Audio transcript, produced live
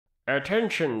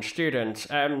Attention, students.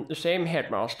 Same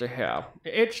headmaster here.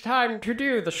 It's time to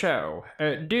do the show.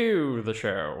 Do the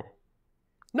show.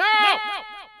 No!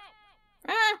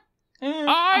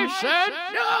 I said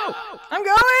no! I'm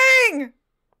going!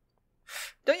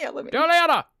 Don't yell at me.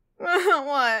 Juliana!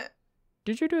 What?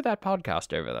 Did you do that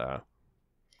podcast over there?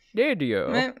 Did you?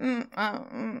 I don't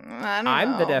know.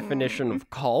 I'm the definition of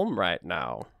calm right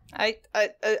now. I'm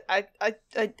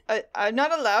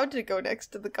not allowed to go next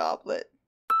to the goblet.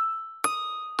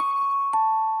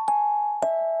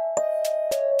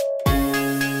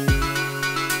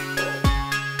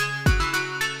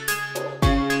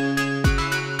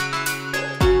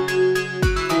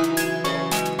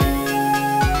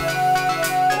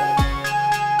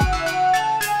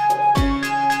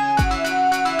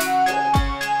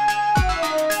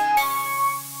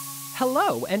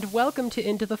 Hello, and welcome to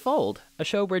Into the Fold, a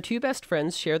show where two best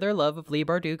friends share their love of Leigh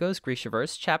Bardugo's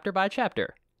Grishaverse chapter by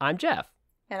chapter. I'm Jeff.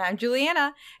 And I'm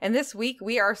Juliana, and this week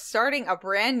we are starting a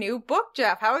brand new book,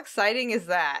 Jeff. How exciting is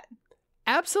that?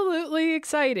 Absolutely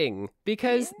exciting,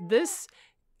 because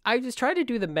I was trying to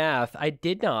do the math. I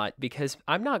did not, because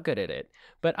I'm not good at it.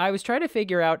 But I was trying to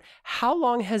figure out how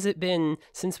long has it been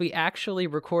since we actually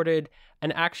recorded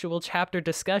an actual chapter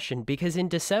discussion, because in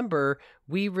December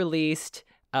we released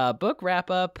a book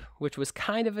wrap-up, which was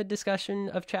kind of a discussion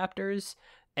of chapters,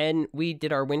 and we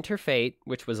did our Winter Fate,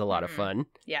 which was a lot of fun.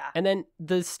 Yeah. And then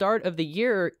the start of the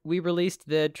year, we released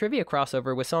the trivia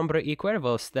crossover with Sombra y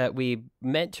Cuervos that we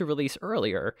meant to release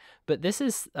earlier, but this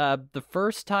is the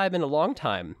first time in a long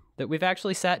time that we've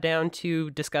actually sat down to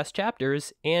discuss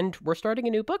chapters, and we're starting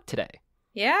a new book today.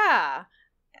 Yeah.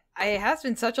 It has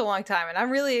been such a long time, and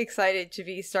I'm really excited to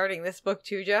be starting this book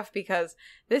too, Jeff, because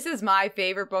this is my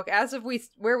favorite book as of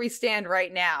where we stand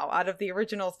right now out of the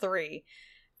original three.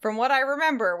 From what I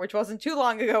remember, which wasn't too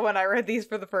long ago when I read these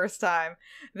for the first time,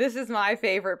 this is my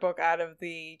favorite book out of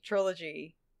the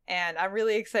trilogy, and I'm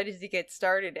really excited to get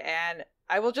started. And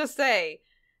I will just say,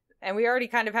 and we already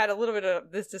kind of had a little bit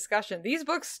of this discussion, these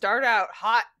books start out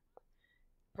hot.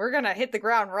 We're gonna hit the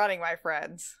ground running, my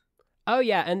friends. Oh,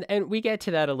 yeah, and we get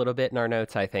to that a little bit in our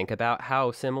notes, I think, about how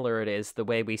similar it is the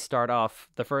way we start off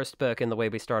the first book and the way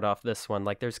we start off this one.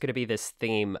 Like, there's going to be this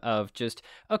theme of just,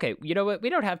 okay, you know what?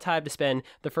 We don't have time to spend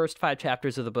the first 5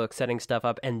 chapters of the book setting stuff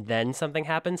up, and then something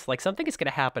happens. Like, something is going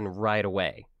to happen right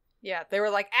away. Yeah, they were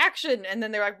like, action, and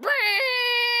then they're like,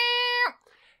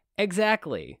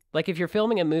 exactly. Like, if you're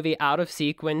filming a movie out of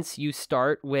sequence, you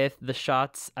start with the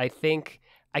shots,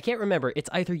 I can't remember. It's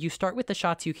either you start with the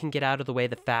shots you can get out of the way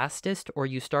the fastest, or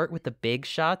you start with the big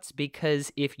shots, because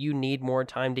if you need more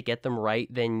time to get them right,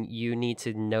 then you need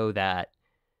to know that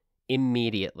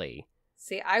immediately.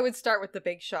 See, I would start with the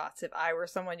big shots if I were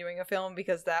someone doing a film,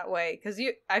 because that way,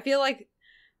 I feel like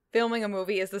filming a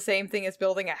movie is the same thing as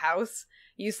building a house.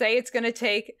 You say it's going to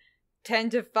take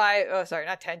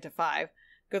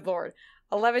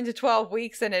 11 to 12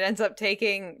 weeks, and it ends up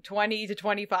taking 20 to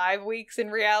 25 weeks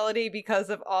in reality because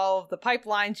of all of the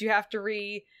pipelines you have to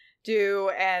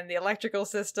redo and the electrical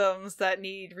systems that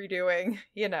need redoing,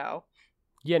 you know.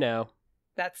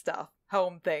 That stuff.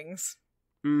 Home things.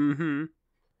 Mm-hmm.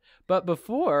 But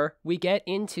before we get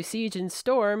into Siege and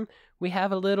Storm, we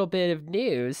have a little bit of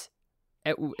news.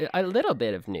 A little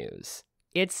bit of news.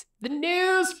 It's the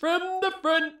news from the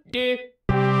front desk.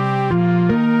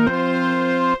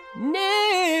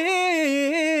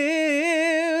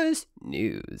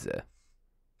 News.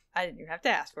 I didn't even have to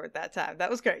ask for it that time. That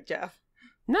was great, Jeff.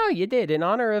 No, you did. In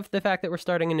honor of the fact that we're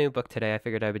starting a new book today, I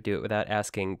figured I would do it without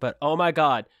asking. But oh my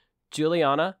god,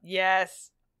 Juliana.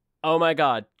 Yes. Oh my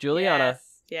god, Juliana.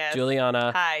 Yes.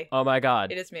 Juliana. Hi. Oh my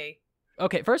god. It is me.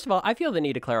 Okay, first of all, I feel the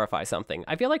need to clarify something.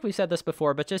 I feel like we've said this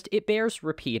before, but just it bears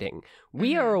repeating.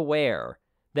 We are aware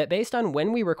that based on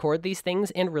when we record these things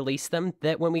and release them,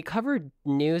 that when we cover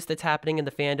news that's happening in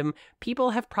the fandom,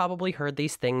 people have probably heard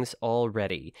these things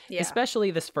already. Yeah.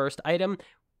 Especially this first item.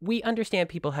 We understand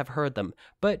people have heard them,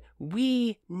 but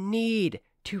we need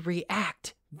to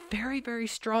react very, very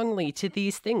strongly to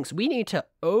these things. We need to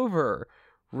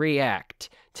overreact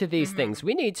to these things.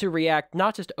 We need to react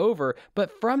not just over,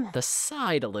 but from the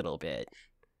side a little bit.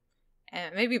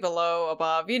 And maybe below,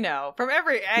 above, from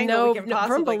every angle we can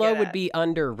possibly from below get would at. be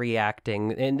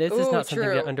underreacting, and this is not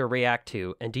something to underreact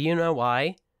to. And do you know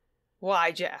why?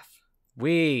 Why, Jeff?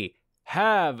 We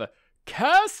have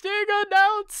casting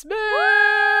announcements!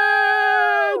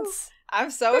 Woo! I'm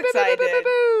so excited.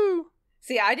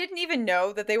 See, I didn't even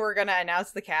know that they were going to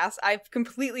announce the cast. I've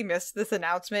completely missed this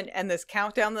announcement and this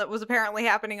countdown that was apparently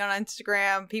happening on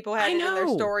Instagram. People had it in their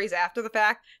stories after the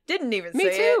fact. Didn't even say it.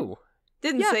 Me too.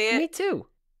 Didn't say it. Me too.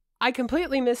 I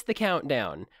completely missed the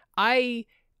countdown. I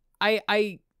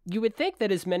you would think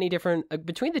that as many different,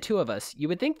 between the two of us, you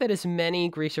would think that as many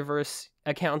Grishaverse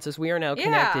accounts as we are now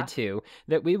connected to,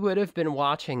 that we would have been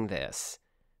watching this.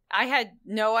 I had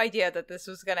no idea that this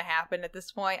was going to happen at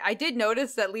this point. I did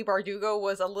notice that Leigh Bardugo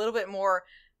was a little bit more,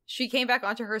 she came back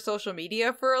onto her social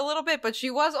media for a little bit, but she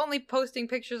was only posting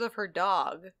pictures of her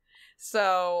dog.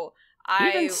 So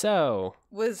Even so,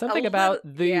 was something about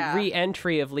the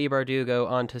re-entry of Leigh Bardugo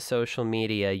onto social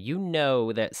media, you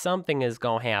know that something is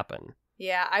going to happen.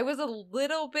 Yeah, I was a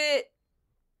little bit,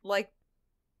 like,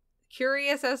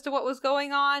 curious as to what was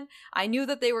going on. I knew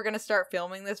that they were going to start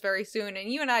filming this very soon,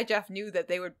 and you and I, Jeff, knew that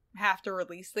they would have to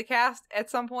release the cast at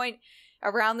some point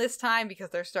around this time because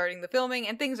they're starting the filming,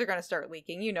 and things are going to start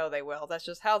leaking. You know they will. That's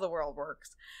just how the world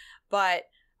works. But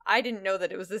I didn't know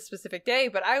that it was this specific day,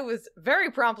 but I was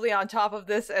very promptly on top of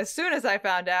this as soon as I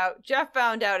found out. Jeff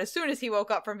found out as soon as he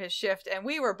woke up from his shift, and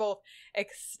we were both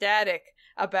ecstatic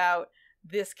about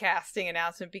this casting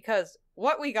announcement because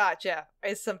what we got, Jeff,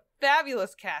 is some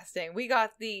fabulous casting. We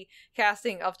got the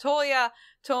casting of Tolia,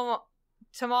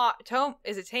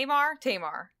 is it Tamar?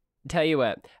 Tamar. Tell you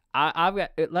what, I've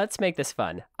got. Let's make this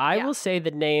fun. I will say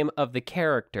the name of the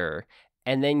character,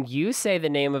 and then you say the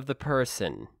name of the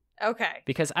person. Okay.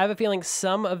 Because I have a feeling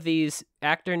some of these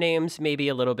actor names may be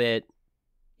a little bit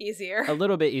easier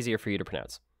for you to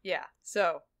pronounce. Yeah.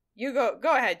 So you go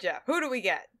ahead, Jeff. Who do we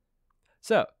get?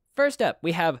 So first up,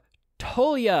 we have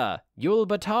Tolia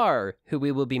Yul-Batar, who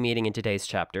we will be meeting in today's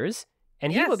chapters,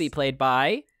 and he will be played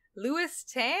by Lewis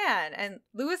Tan, and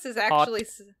Lewis is actually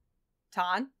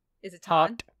Tan. Is it Tan?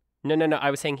 Hot. No.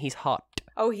 I was saying he's hot.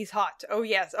 Oh, he's hot. Oh,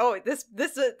 yes. Oh, this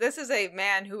is a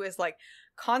man who is like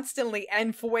constantly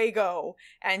en fuego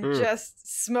and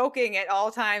just smoking at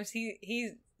all times.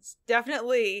 He's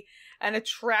definitely an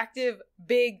attractive,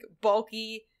 big,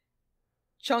 bulky,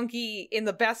 chunky, in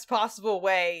the best possible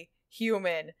way,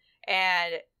 human.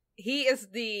 And he is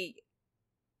the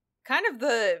kind of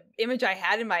the image I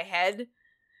had in my head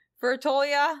for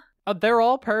Tolia. Oh, they're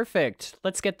all perfect.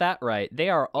 Let's get that right. They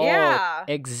are all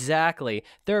exactly.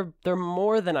 They're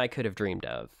more than I could have dreamed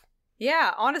of.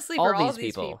 Yeah, honestly, for all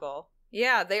these people.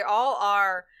 Yeah, they all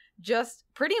are just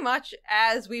pretty much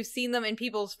as we've seen them in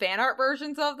people's fan art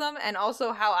versions of them, and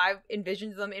also how I've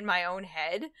envisioned them in my own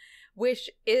head, which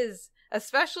is,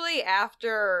 especially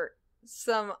after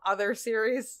some other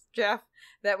series, Jeff,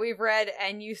 that we've read,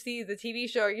 and you see the TV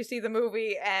show, you see the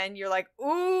movie, and you're like,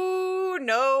 ooh,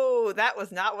 no, that was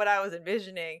not what I was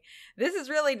envisioning. This is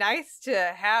really nice to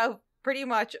have pretty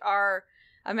much our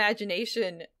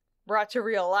imagination brought to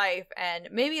real life, and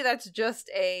maybe that's just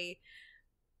a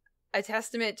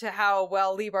testament to how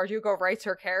well Leigh Bardugo writes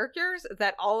her characters,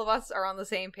 that all of us are on the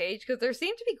same page, because there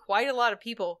seem to be quite a lot of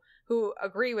people who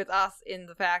agree with us in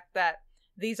the fact that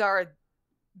these are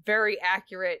very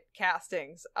accurate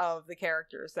castings of the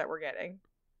characters that we're getting.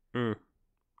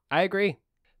 I agree.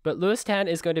 But Lewis Tan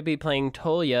is going to be playing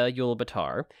Tolia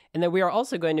Yul-Batar, and then we are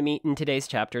also going to meet in today's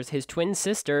chapters his twin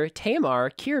sister, Tamar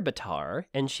Kir-Batar,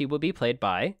 and she will be played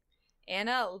by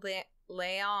Anna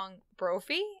Leong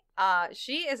Brophy.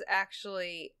 She is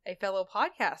actually a fellow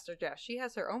podcaster, Jeff. She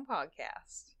has her own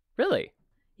podcast. Really?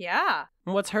 Yeah.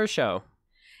 What's her show?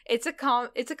 It's a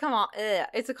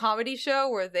comedy show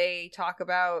where they talk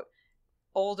about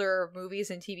older movies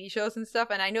and TV shows and stuff.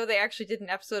 And I know they actually did an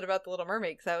episode about The Little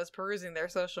Mermaid because I was perusing their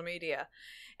social media.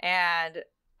 And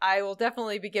I will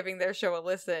definitely be giving their show a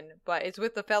listen. But it's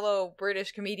with the fellow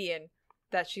British comedian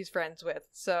that she's friends with.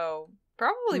 So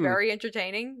probably very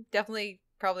entertaining. Definitely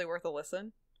probably worth a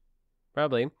listen.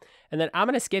 Probably. And then I'm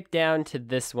going to skip down to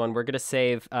this one. We're going to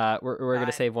save we're going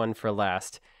to save one for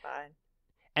last. Fine.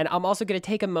 And I'm also going to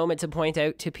take a moment to point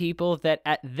out to people that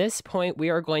at this point, we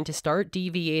are going to start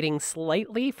deviating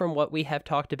slightly from what we have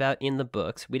talked about in the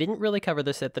books. We didn't really cover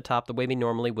this at the top the way we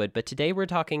normally would, but today we're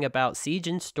talking about Siege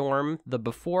and Storm, the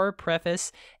before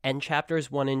preface, and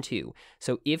chapters 1 and 2.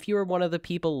 So if you're one of the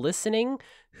people listening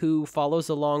who follows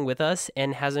along with us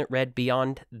and hasn't read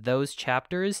beyond those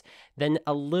chapters, then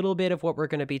a little bit of what we're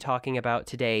going to be talking about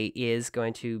today is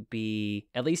going to be,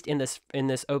 at least in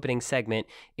this opening segment,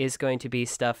 is going to be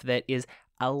stuff that is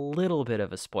a little bit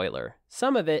of a spoiler.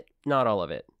 Some of it, not all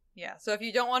of it. Yeah, so if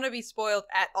you don't want to be spoiled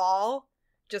at all,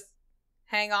 just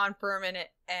hang on for a minute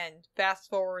and fast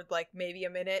forward like maybe a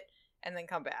minute and then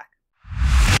come back.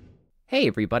 Hey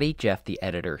everybody, Jeff the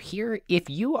editor here. If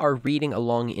you are reading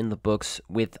along in the books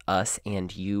with us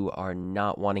and you are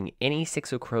not wanting any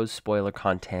Six of Crows spoiler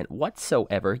content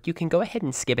whatsoever, you can go ahead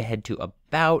and skip ahead to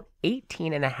about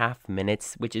 18.5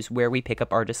 minutes, which is where we pick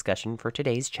up our discussion for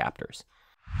today's chapters.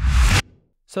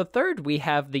 So third, we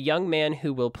have the young man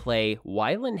who will play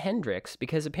Wylan Hendricks,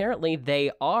 because apparently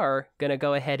they are going to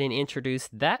go ahead and introduce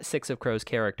that Six of Crows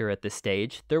character at this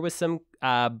stage. There was some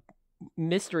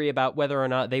mystery about whether or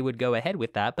not they would go ahead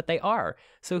with that, but they are.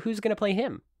 So who's going to play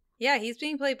him? Yeah, he's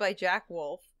being played by Jack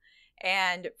Wolf.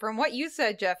 And from what you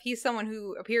said, Jeff, he's someone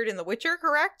who appeared in The Witcher,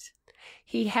 correct?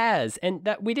 He has, and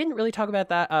that we didn't really talk about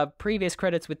that previous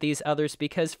credits with these others,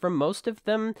 because for most of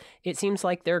them, it seems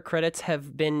like their credits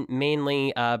have been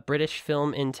mainly British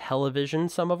film and television,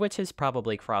 some of which has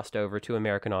probably crossed over to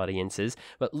American audiences.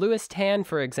 But Lewis Tan,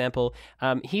 for example,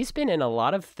 he's been in a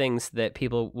lot of things that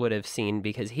people would have seen,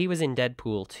 because he was in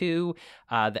Deadpool 2.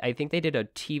 I think they did a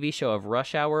TV show of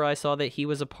Rush Hour I saw that he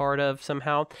was a part of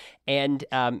somehow. And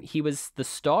he was the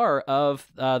star of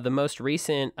the most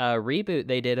recent reboot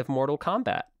they did of Mortal Kombat.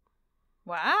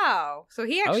 Wow. So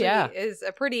he actually is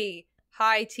a pretty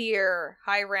high tier,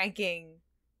 high ranking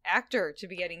actor to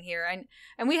be getting here.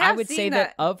 And we have I would say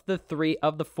that of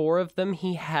the four of them,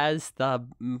 he has the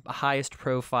highest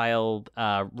profile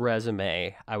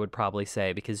resume, I would probably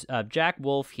say, because Jack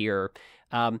Wolf here,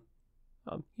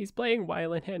 he's playing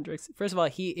Wylan Hendricks. First of all,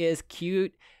 he is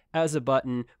cute as a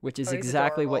button, which is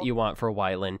exactly adorable. what you want for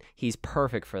Wylan. He's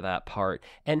perfect for that part.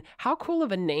 And how cool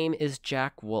of a name is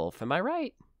Jack Wolf? Am I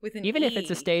right? With an Even E. if it's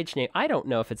a stage name. I don't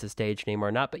know if it's a stage name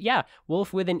or not, but yeah,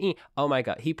 Wolf with an E. Oh my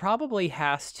god, he probably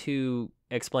has to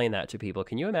explain that to people.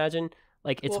 Can you imagine?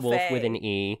 Like, it's Wolf with an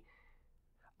E.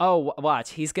 Oh,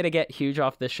 watch. He's going to get huge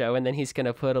off the show, and then he's going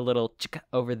to put a little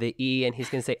over the E, and he's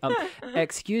going to say,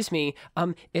 excuse me,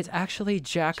 it's actually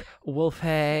Jack Wolfe.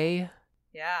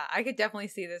 Yeah, I could definitely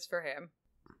see this for him.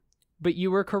 But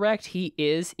you were correct. He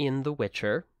is in The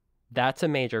Witcher. That's a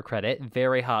major credit.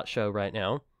 Very hot show right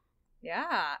now.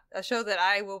 Yeah, a show that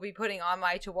I will be putting on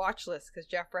my to-watch list because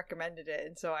Jeff recommended it,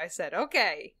 and so I said,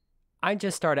 okay. I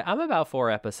just started. I'm about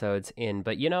 4 episodes in,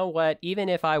 but you know what? Even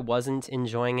if I wasn't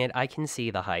enjoying it, I can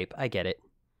see the hype. I get it.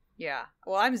 Yeah.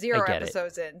 Well, I'm 0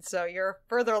 episodes in, so you're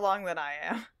further along than I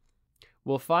am.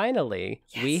 Well, finally,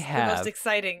 we have the most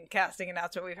exciting casting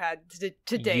announcement we've had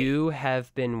to date. You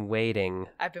have been waiting.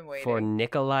 I've been waiting for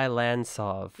Nikolai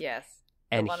Lantsov. Yes,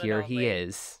 and here he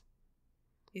is.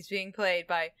 He's being played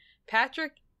by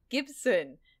Patrick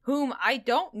Gibson, whom I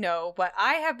don't know, but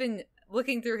I have been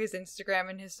looking through his Instagram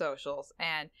and his socials,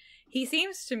 and he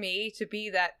seems to me to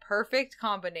be that perfect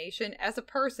combination as a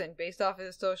person, based off of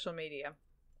his social media,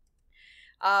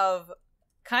 of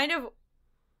kind of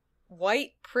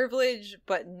white privilege,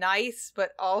 but nice,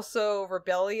 but also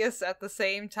rebellious at the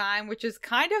same time, which is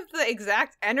kind of the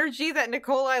exact energy that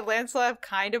Nikolai Lantsov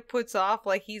kind of puts off.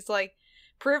 Like, he's like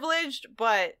privileged,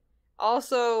 but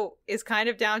also is kind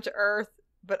of down to earth,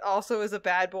 but also is a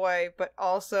bad boy, but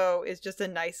also is just a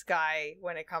nice guy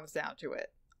when it comes down to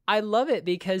it. I love it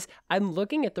because I'm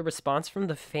looking at the response from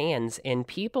the fans, and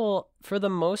people, for the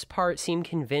most part, seem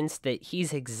convinced that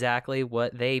he's exactly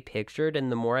what they pictured.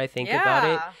 And the more I think about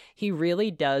it, he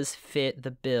really does fit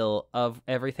the bill of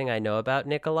everything I know about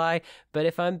Nikolai. But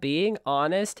if I'm being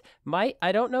honest,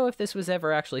 I don't know if this was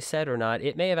ever actually said or not.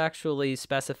 It may have actually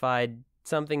specified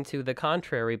something to the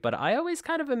contrary, but I always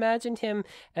kind of imagined him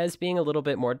as being a little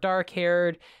bit more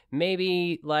dark-haired,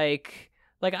 maybe like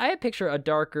I picture a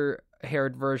darker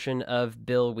haired version of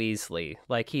Bill Weasley.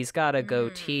 Like, he's got a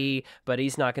goatee, but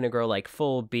he's not going to grow like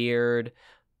full beard.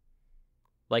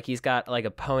 Like, he's got like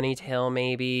a ponytail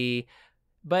maybe.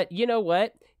 But you know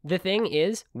what? The thing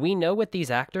is, we know what these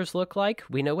actors look like.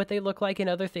 We know what they look like in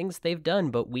other things they've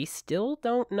done, but we still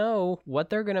don't know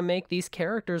what they're going to make these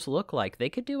characters look like.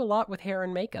 They could do a lot with hair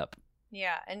and makeup.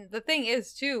 Yeah, and the thing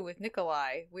is, too, with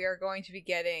Nikolai, we are going to be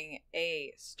getting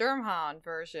a Sturmhond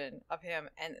version of him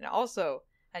and also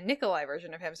a Nikolai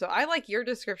version of him. So I like your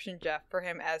description, Jeff, for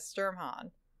him as Sturmhond.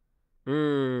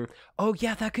 Oh,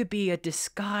 yeah, that could be a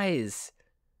disguise.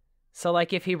 So,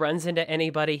 like, if he runs into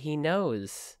anybody he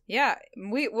knows. Yeah,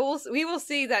 we will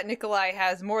see that Nikolai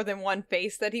has more than one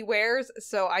face that he wears,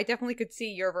 so I definitely could see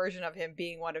your version of him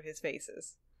being one of his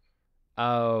faces.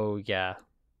 Oh, yeah.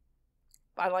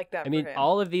 I like that. I mean,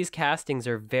 all of these castings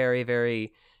are very,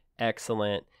 very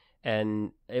excellent,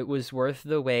 and it was worth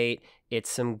the wait. It's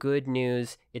some good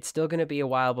news. It's still going to be a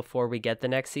while before we get the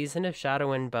next season of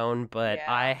Shadow and Bone, but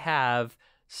I have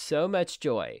so much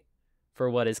joy for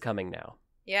what is coming now.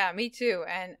 Yeah, me too.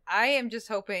 And I am just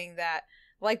hoping that,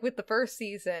 like with the first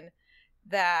season,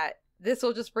 that this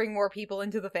will just bring more people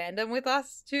into the fandom with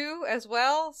us too, as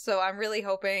well. So I'm really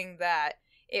hoping that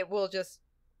it will just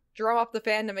drum up the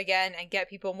fandom again and get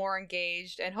people more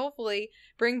engaged and hopefully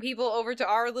bring people over to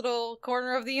our little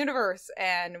corner of the universe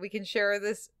and we can share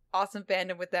this awesome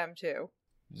fandom with them too.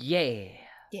 Yeah.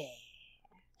 Yeah.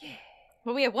 Yeah.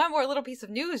 But we have one more little piece of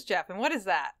news, Jeff, and what is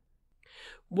that?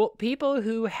 Well, people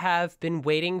who have been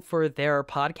waiting for their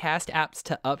podcast apps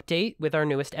to update with our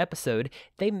newest episode,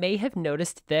 they may have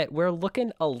noticed that we're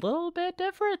looking a little bit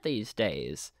different these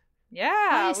days.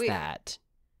 Yeah. Why is that?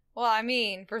 Well, I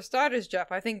mean, for starters,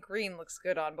 Jeff, I think green looks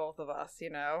good on both of us, you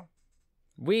know?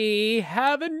 We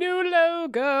have a new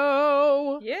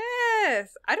logo!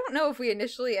 Yes! I don't know if we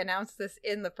initially announced this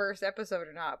in the first episode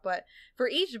or not, but for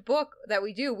each book that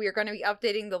we do, we are going to be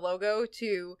updating the logo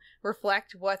to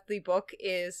reflect what the book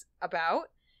is about.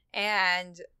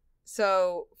 And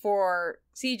so for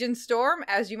Siege and Storm,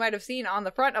 as you might have seen on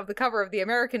the front of the cover of the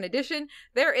American edition,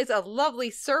 there is a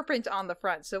lovely serpent on the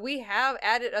front. So we have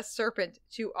added a serpent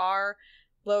to our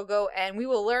logo, and we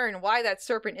will learn why that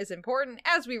serpent is important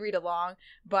as we read along,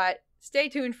 but stay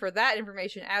tuned for that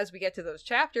information as we get to those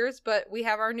chapters. But we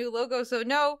have our new logo, so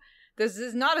no, this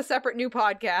is not a separate new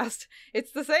podcast.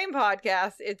 It's the same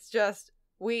podcast, it's just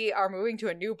we are moving to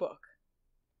a new book.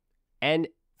 And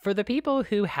for the people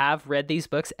who have read these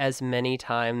books as many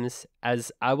times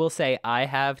as I will say I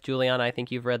have, Julian, I think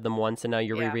you've read them once and now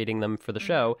you're rereading them for the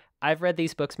show. I've read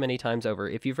these books many times over.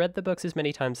 If you've read the books as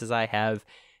many times as I have,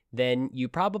 then you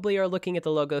probably are looking at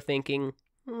the logo thinking,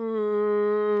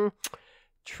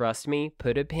 trust me,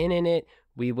 put a pin in it.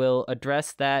 We will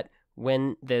address that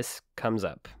when this comes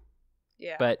up.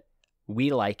 Yeah. But we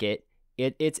like it.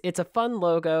 It's a fun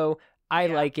logo. I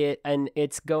like it, and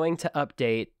it's going to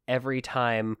update every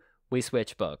time we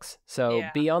switch books. So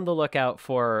be on the lookout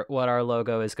for what our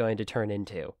logo is going to turn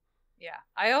into. Yeah.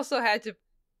 I also had to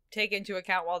take into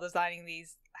account while designing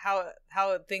these how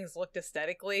things looked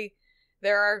aesthetically.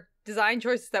 There are design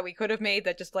choices that we could have made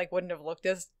that just like wouldn't have looked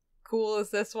as cool as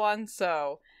this one.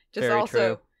 So just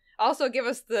Very also give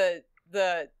us the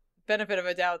benefit of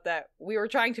a doubt that we were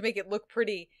trying to make it look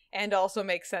pretty and also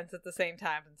make sense at the same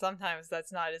time. And sometimes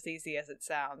that's not as easy as it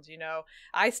sounds, you know?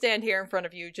 I stand here in front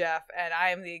of you, Jeff, and I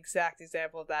am the exact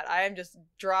example of that. I am just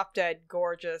drop dead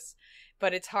gorgeous,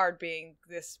 but it's hard being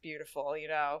this beautiful, you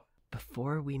know?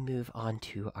 Before we move on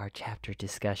to our chapter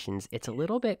discussions, it's a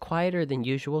little bit quieter than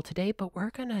usual today, but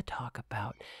we're going to talk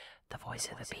about the voice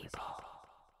of the people.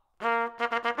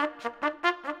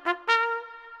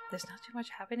 There's not too much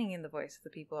happening in the voice of the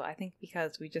people. I think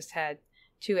because we just had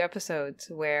 2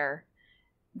 episodes where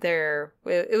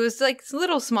it was like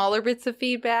little smaller bits of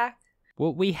feedback.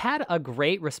 Well, we had a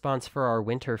great response for our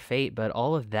winter fate, but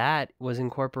all of that was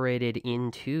incorporated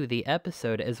into the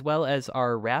episode, as well as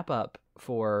our wrap-up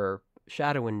for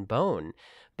Shadow and Bone.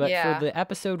 But for the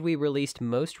episode we released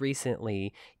most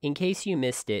recently, in case you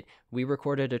missed it, we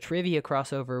recorded a trivia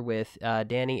crossover with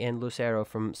Danny and Lucero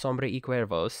from Sombra y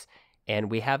Cuervos, and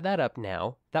we have that up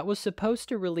now. That was supposed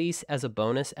to release as a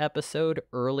bonus episode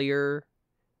earlier,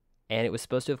 and it was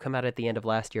supposed to have come out at the end of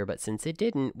last year, but since it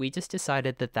didn't, we just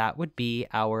decided that that would be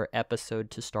our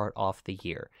episode to start off the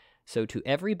year. So to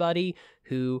everybody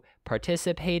who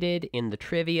participated in the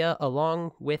trivia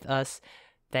along with us,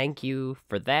 thank you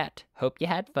for that. Hope you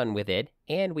had fun with it,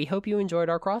 and we hope you enjoyed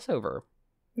our crossover.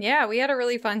 Yeah, we had a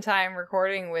really fun time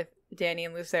recording with Danny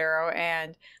and Lucero,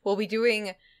 and we'll be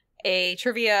doing a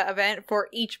trivia event for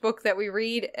each book that we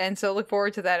read, and so look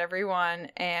forward to that, everyone.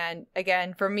 And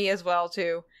again, from me as well,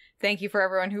 too. Thank you for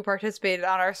everyone who participated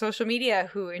on our social media,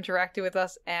 who interacted with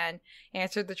us and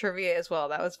answered the trivia as well.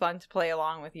 That was fun to play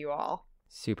along with you all.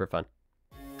 Super fun.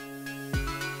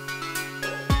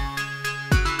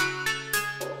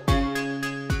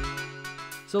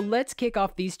 So let's kick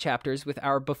off these chapters with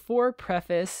our before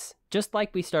preface, just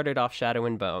like we started off Shadow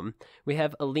and Bone. We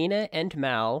have Alina and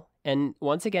Mal, and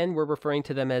once again, we're referring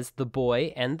to them as the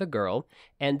boy and the girl,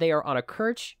 and they are on a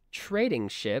Kerch trading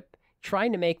ship,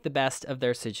 trying to make the best of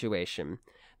their situation.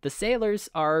 The sailors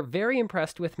are very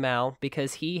impressed with Mal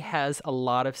because he has a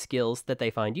lot of skills that they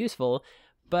find useful,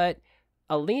 but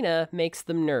Alina makes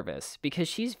them nervous because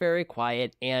she's very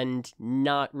quiet and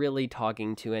not really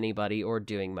talking to anybody or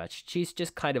doing much. She's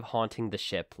just kind of haunting the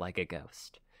ship like a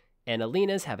ghost. And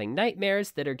Alina's having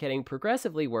nightmares that are getting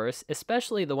progressively worse,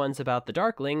 especially the ones about the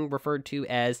Darkling referred to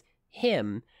as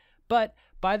him. But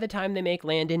by the time they make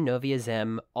land in Novia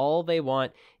Zem, all they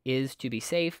want is to be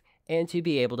safe and to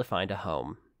be able to find a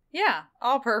home. Yeah,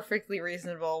 all perfectly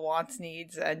reasonable wants,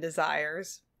 needs, and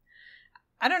desires.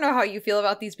 I don't know how you feel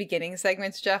about these beginning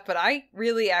segments, Jeff, but I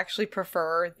really actually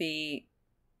prefer the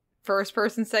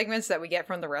first-person segments that we get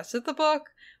from the rest of the book,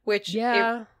 which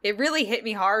it really hit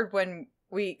me hard when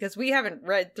because we haven't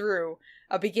read through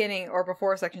a beginning or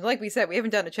before section. Like we said, we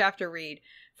haven't done a chapter read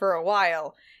for a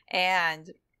while,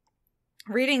 and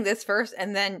reading this first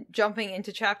and then jumping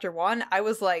into chapter 1, I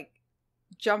was like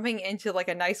jumping into like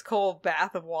a nice cold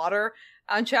bath of water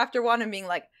on chapter 1 and being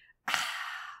like,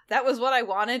 that was what I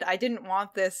wanted. I didn't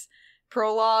want this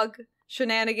prologue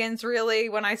shenanigans, really,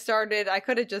 when I started. I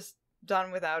could have just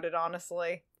done without it,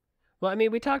 honestly. Well, I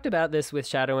mean, we talked about this with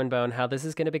Shadow and Bone, how this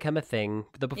is going to become a thing.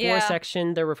 The before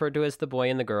section, they're referred to as the boy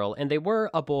and the girl, and they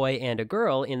were a boy and a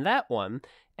girl in that one.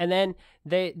 And then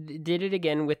they did it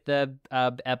again with the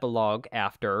epilogue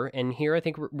after, and here I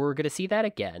think we're going to see that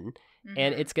again,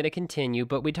 and it's going to continue.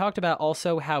 But we talked about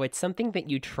also how it's something that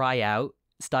you try out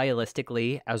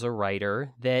stylistically as a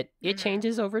writer, that it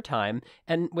changes over time,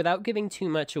 and without giving too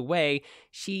much away,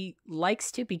 she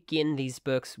likes to begin these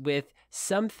books with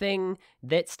something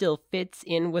that still fits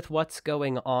in with what's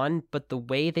going on, but the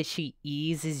way that she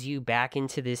eases you back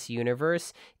into this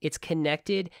universe, it's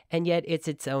connected and yet it's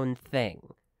its own thing.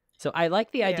 So I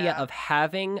like the idea of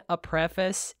having a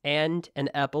preface and an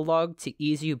epilogue to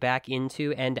ease you back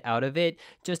into and out of it,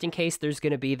 just in case there's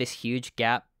going to be this huge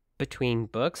gap between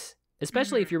books,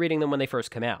 especially if you're reading them when they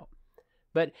first come out.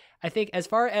 But I think as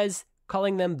far as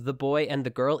calling them the boy and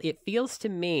the girl, it feels to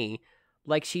me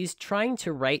like she's trying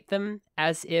to write them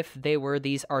as if they were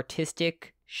these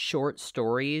artistic short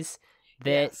stories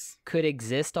that could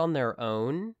exist on their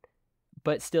own,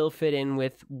 but still fit in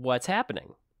with what's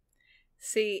happening.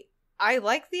 See, I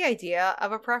like the idea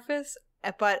of a preface,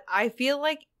 but I feel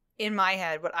like in my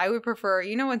head, what I would prefer,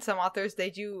 you know, when some authors,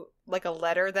 they do like a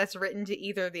letter that's written to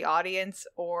either the audience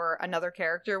or another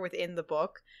character within the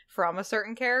book from a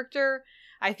certain character.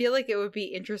 I feel like it would be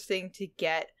interesting to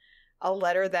get a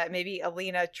letter that maybe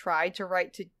Alina tried to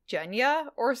write to Genya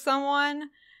or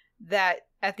someone, that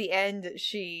at the end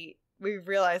we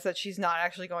realize that she's not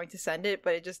actually going to send it,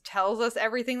 but it just tells us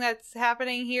everything that's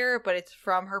happening here, but it's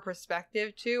from her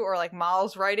perspective too. Or like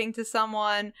Mal's writing to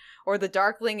someone, or the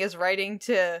Darkling is writing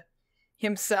to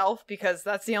himself, because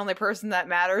that's the only person that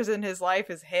matters in his life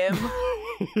is him.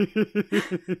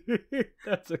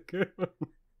 That's a good one.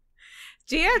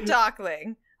 Dear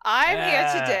Darkling, I'm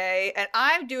here today, and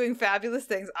I'm doing fabulous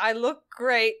things. I look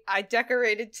great. I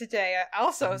decorated today. I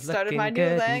also started my new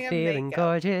laying of feeling makeup.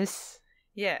 Gorgeous.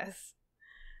 Yes.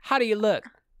 How do you look?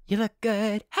 You look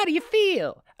good. How do you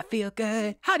feel? I feel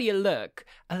good. How do you look?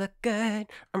 I look good.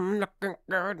 I'm looking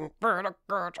good and pretty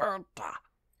good.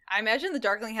 I imagine the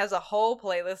Darkling has a whole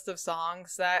playlist of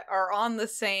songs that are on the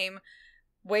same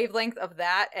wavelength of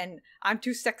that, and I'm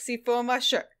too sexy for my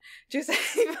shirt. Too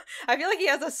sexy. I feel like he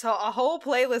has a whole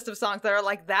playlist of songs that are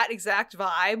like that exact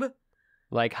vibe.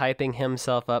 Like hyping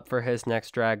himself up for his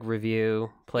next drag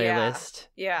review playlist.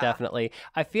 Yeah. Definitely.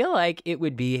 I feel like it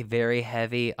would be very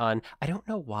heavy on, I don't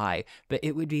know why, but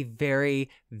it would be very,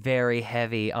 very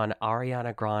heavy on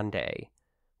Ariana Grande.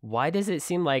 Why does it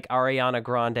seem like Ariana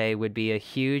Grande would be a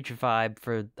huge vibe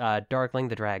for Darkling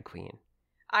the Drag Queen?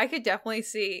 I could definitely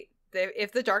see,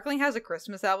 if the Darkling has a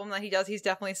Christmas album that he does, he's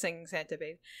definitely singing Santa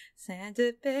Babe.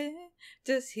 Santa Babe,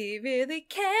 does he really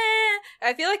care?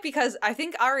 I feel like, because I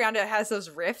think Ariana has those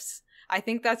riffs, I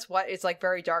think that's what it's like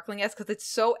very Darkling-esque, because it's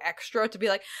so extra to be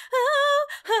like,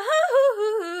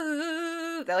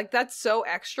 that's so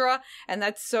extra, and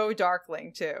that's so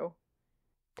Darkling too.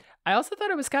 I also thought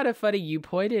it was kind of funny. You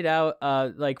pointed out,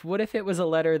 what if it was a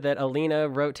letter that Alina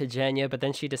wrote to Genya, but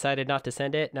then she decided not to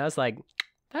send it? And I was like,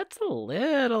 that's a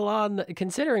little on,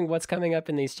 considering what's coming up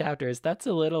in these chapters, that's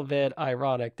a little bit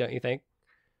ironic, don't you think?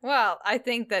 Well, I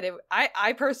think that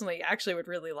I personally actually would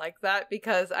really like that,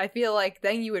 because I feel like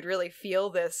then you would really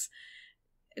feel this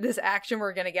action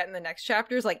we're going to get in the next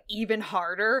chapters, like, even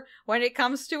harder when it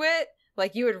comes to it.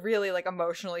 Like, you would really, like,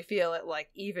 emotionally feel it, like,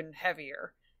 even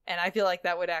heavier. And I feel like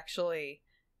that would actually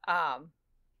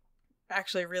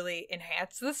really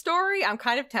enhance the story. I'm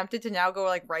kind of tempted to now go,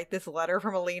 like, write this letter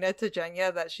from Alina to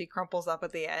Genya that she crumples up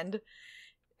at the end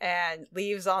and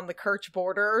leaves on the Kirch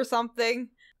border or something.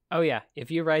 Oh yeah,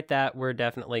 if you write that, we're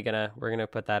definitely gonna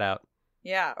put that out.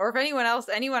 Yeah, or if anyone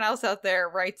else out there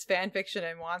writes fan fiction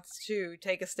and wants to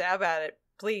take a stab at it,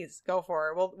 please go for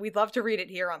it. Well, we'd love to read it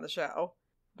here on the show.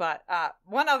 But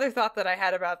one other thought that I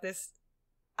had about this,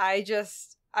 I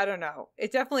don't know.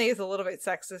 It definitely is a little bit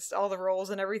sexist, all the roles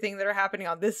and everything that are happening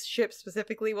on this ship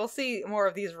specifically. We'll see more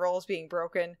of these roles being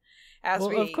broken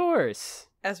of course,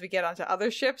 as we get onto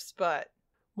other ships, but...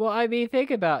 Well, I mean,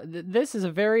 think about, this is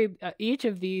a very, each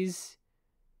of these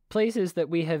places that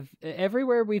we have,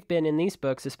 everywhere we've been in these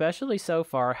books, especially so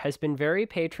far, has been very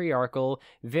patriarchal,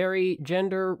 very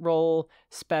gender role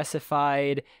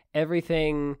specified,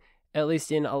 everything... At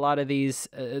least in a lot of these,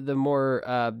 the more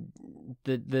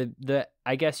the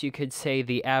I guess you could say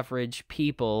the average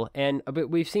people, but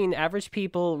we've seen average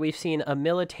people, we've seen a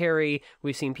military,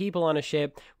 we've seen people on a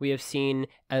ship, we have seen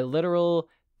a literal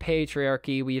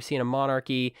patriarchy, we have seen a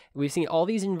monarchy, we've seen all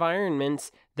these environments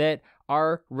that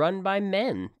are run by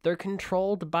men. They're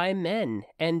controlled by men.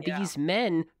 And these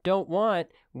men don't want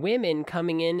women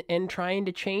coming in and trying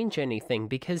to change anything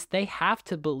because they have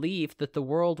to believe that the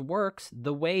world works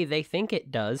the way they think it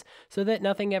does so that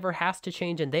nothing ever has to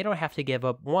change and they don't have to give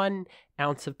up 1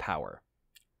 ounce of power.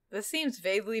 This seems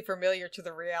vaguely familiar to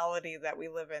the reality that we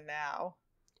live in now.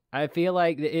 I feel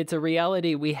like it's a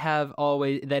reality we have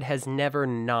always that has never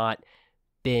not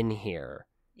been here.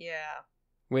 Yeah.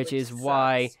 Which is sucks.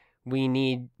 Why we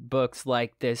need books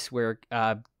like this where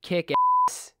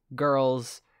kick-ass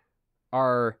girls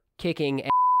are kicking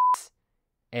ass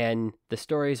and the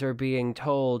stories are being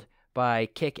told by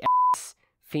kick-ass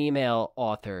female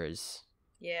authors.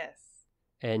 Yes.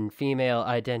 And female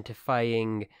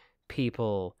identifying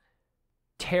people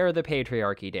tear the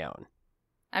patriarchy down.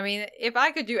 I mean, if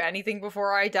I could do anything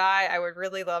before I die, I would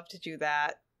really love to do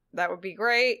that. That would be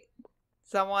great.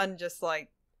 Someone just like...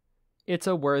 It's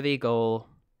a worthy goal.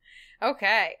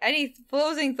 Okay. Any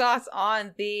closing thoughts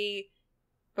on the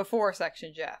before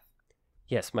section, Jeff?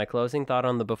 Yes, my closing thought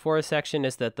on the before section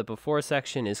is that the before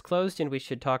section is closed and we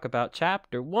should talk about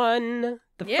chapter 1.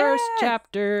 The first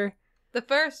chapter. The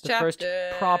first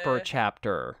proper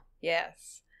chapter.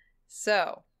 Yes.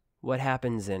 So. What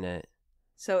happens in it?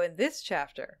 So in this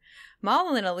chapter,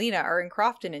 Mal and Alina are in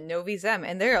Crofton in Novi Zem,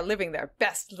 and they are living their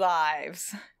best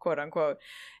lives, quote unquote,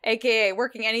 aka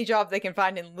working any job they can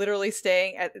find and literally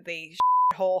staying at the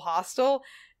hole hostel,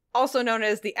 also known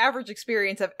as the average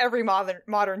experience of every modern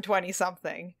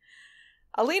 20-something.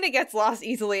 Alina gets lost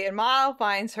easily, and Mal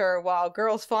finds her while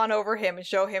girls fawn over him and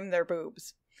show him their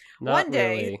boobs. One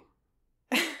day,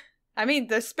 really. I mean,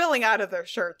 they're spilling out of their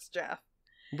shirts, Jeff.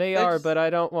 They are, but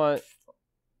I don't want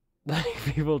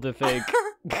people to think.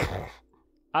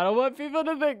 I don't want people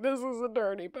to think this is a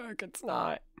dirty book. It's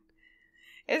not.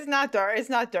 It's not dirty. It's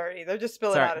not dirty. They're just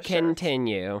spilling out of shirts.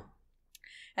 Continue.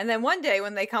 And then one day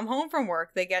when they come home from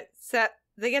work, they get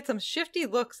some shifty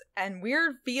looks and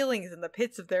weird feelings in the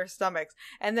pits of their stomachs.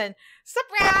 And then,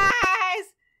 surprise!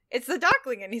 It's the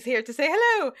Darkling, and he's here to say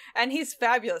hello. And he's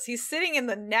fabulous. He's sitting in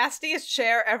the nastiest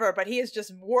chair ever, but he is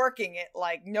just working it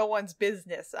like no one's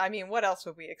business. I mean, what else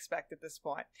would we expect at this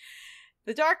point?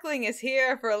 The Darkling is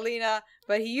here for Alina,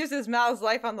 but he uses Mal's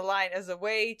life on the line as a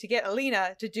way to get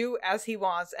Alina to do as he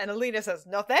wants. And Alina says,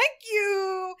 no thank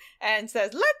you! And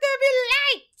says, let there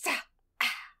be light!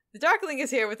 The Darkling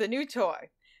is here with a new toy.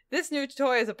 This new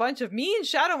toy is a bunch of mean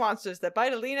shadow monsters that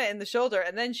bite Alina in the shoulder,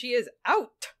 and then she is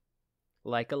out.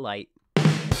 Like a light.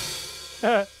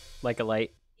 Like a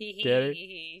light. Because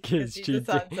she's the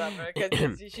sun summer.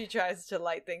 Because she tries to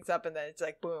light things up and then it's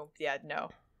like, boom. Yeah, no.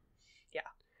 Yeah,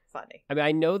 funny. I mean,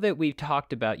 I know that we've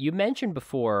talked about, you mentioned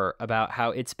before about how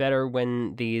it's better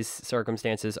when these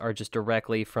circumstances are just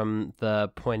directly from the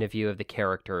point of view of the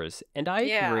characters. And I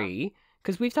agree.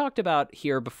 Because we've talked about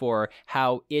here before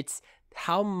how it's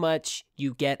how much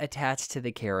you get attached to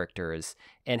the characters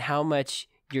and how much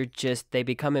they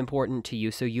become important to you,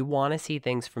 so you want to see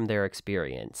things from their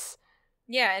experience.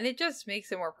 Yeah, and it just makes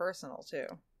it more personal, too.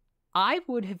 I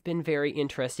would have been very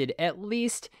interested, at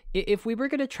least, if we were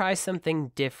going to try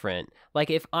something different. Like,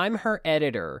 if I'm her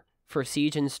editor for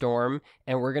Siege and Storm,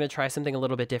 and we're going to try something a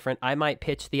little bit different, I might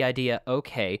pitch the idea,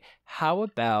 okay, how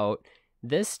about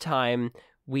this time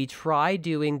we try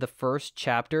doing the first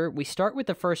chapter. We start with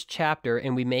the first chapter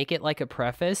and we make it like a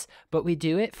preface, but we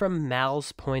do it from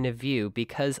Mal's point of view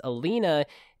because Alina,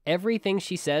 everything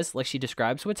she says, like she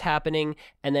describes what's happening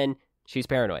and then she's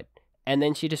paranoid. And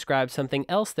then she describes something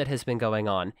else that has been going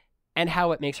on and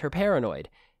how it makes her paranoid.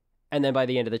 And then by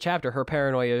the end of the chapter, her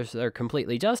paranoias are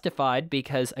completely justified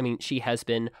because, I mean, she has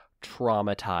been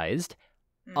traumatized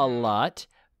a lot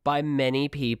by many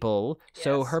people,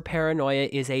 so her paranoia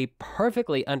is a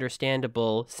perfectly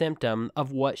understandable symptom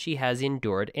of what she has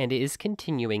endured and is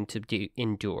continuing to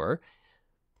endure.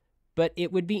 But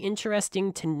it would be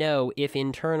interesting to know if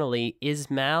internally, is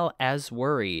Mal as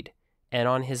worried and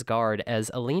on his guard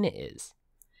as Alina is?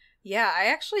 Yeah, I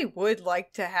actually would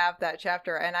like to have that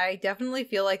chapter, and I definitely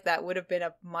feel like that would have been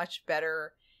a much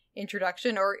better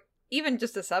introduction, or even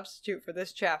just a substitute for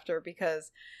this chapter, because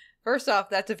first off,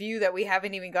 that's a view that we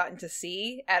haven't even gotten to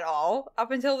see at all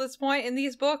up until this point in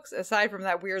these books, aside from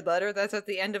that weird letter that's at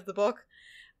the end of the book,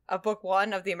 of book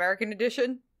 1 of the American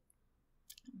edition.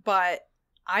 But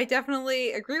I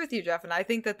definitely agree with you, Jeff, and I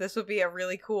think that this would be a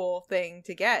really cool thing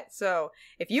to get. So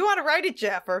if you want to write it,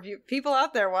 Jeff, or if people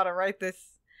out there want to write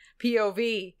this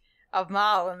POV of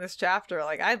Mal in this chapter,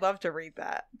 like, I'd love to read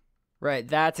that. Right,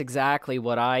 that's exactly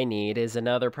what I need is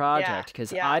another project,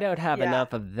 because I don't have yeah.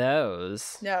 enough of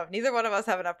those. No, neither one of us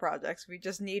have enough projects. We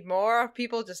just need more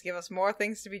people. Just give us more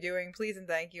things to be doing, please and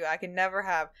thank you. I can never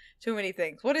have too many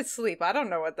things. What is sleep? I don't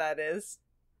know what that is.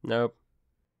 Nope.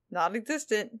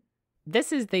 Non-existent.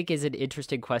 This is, I think, is an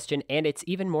interesting question, and it's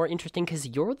even more interesting because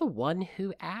you're the one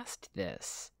who asked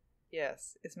this.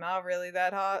 Yes. Is Mal really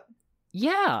that hot?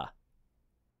 Yeah.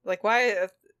 Like, why are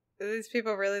these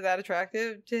people really that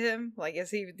attractive to him? Like, is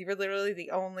he literally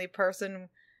the only person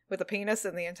with a penis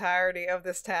in the entirety of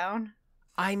this town?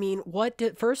 I mean,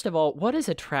 first of all, what does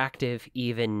attractive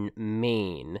even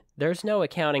mean? There's no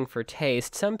accounting for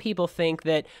taste. Some people think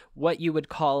that what you would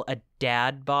call a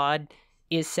dad bod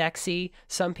is sexy.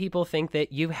 Some people think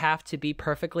that you have to be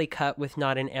perfectly cut with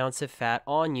not an ounce of fat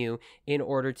on you in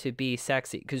order to be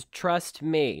sexy. Because trust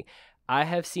me, I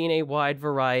have seen a wide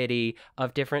variety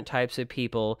of different types of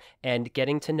people, and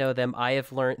getting to know them, I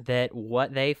have learned that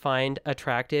what they find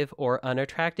attractive or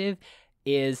unattractive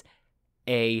is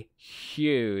a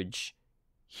huge,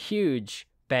 huge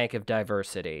bank of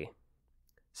diversity.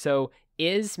 So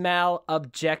is Mal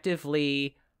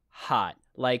objectively hot,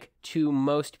 like to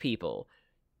most people?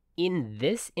 In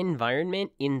this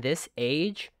environment, in this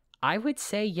age, I would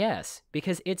say yes,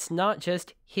 because it's not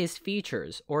just his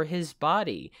features or his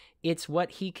body. It's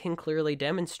what he can clearly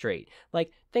demonstrate.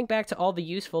 Like, think back to all the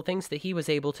useful things that he was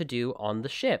able to do on the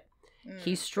ship.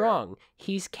 He's strong.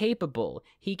 He's capable.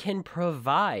 He can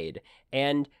provide.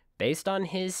 And based on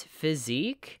his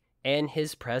physique and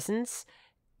his presence,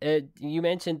 you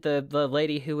mentioned the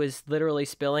lady who was literally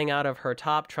spilling out of her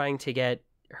top trying to get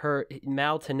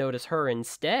Mal to notice her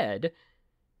instead.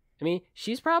 I mean,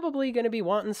 she's probably going to be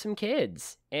wanting some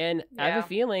kids. And I have a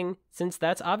feeling, since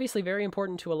that's obviously very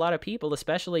important to a lot of people,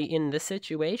 especially in this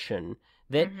situation,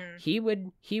 that he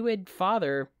would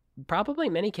father probably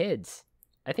many kids.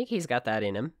 I think he's got that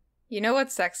in him. You know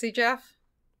what's sexy, Jeff?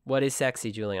 What is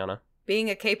sexy, Juliana? Being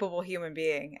a capable human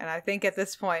being. And I think at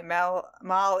this point,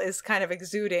 Mal is kind of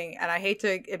exuding, and I hate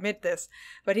to admit this,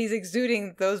 but he's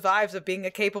exuding those vibes of being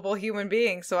a capable human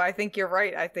being. So I think you're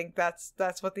right. I think that's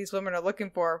what these women are looking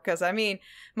for. Because, I mean,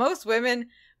 most women,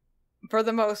 for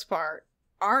the most part,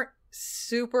 aren't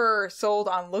super sold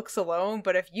on looks alone.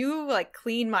 But if you, like,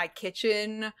 clean my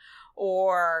kitchen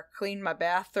or clean my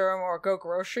bathroom or go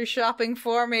grocery shopping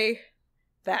for me,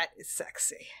 that is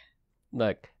sexy.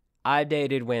 Look, I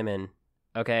dated women,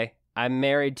 okay? I'm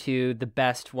married to the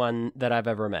best one that I've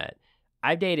ever met.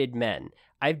 I've dated men.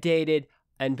 I've dated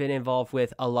and been involved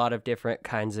with a lot of different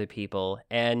kinds of people,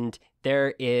 and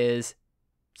there is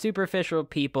superficial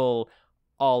people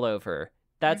all over.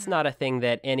 That's not a thing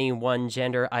that any one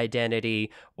gender identity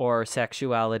or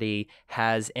sexuality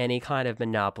has any kind of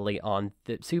monopoly on.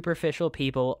 The superficial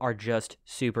people are just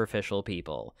superficial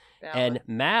people. Valid. And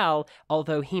Mal,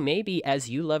 although he may be, as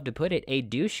you love to put it, a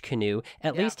douche canoe,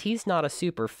 at least he's not a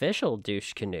superficial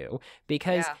douche canoe,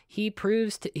 because he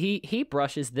proves he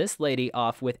brushes this lady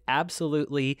off with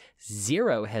absolutely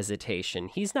zero hesitation.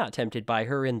 He's not tempted by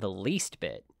her in the least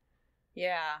bit.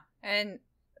 Yeah, and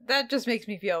that just makes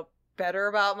me feel better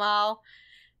about Mal.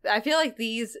 I feel like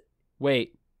these...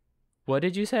 Wait, what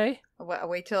did you say?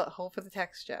 Wait till... Hold for the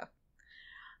text, Jeff.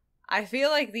 I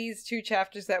feel like these two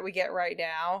chapters that we get right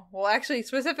now, well, actually,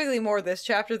 specifically more this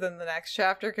chapter than the next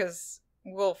chapter, because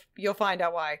you'll find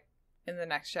out why in the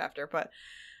next chapter, but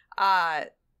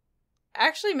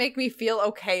actually make me feel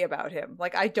okay about him.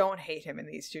 Like, I don't hate him in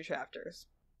these two chapters.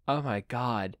 Oh my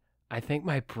god. I think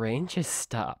my brain just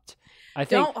stopped. I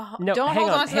think don't hold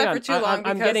on to that for too long,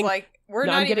 because we're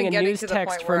not even getting to the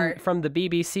point where... I'm getting a news text from the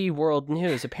BBC World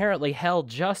News. Apparently hell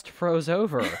just froze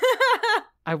over.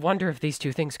 I wonder if these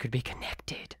two things could be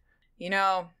connected. You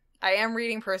know, I am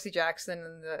reading Percy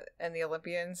Jackson and the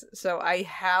Olympians, so I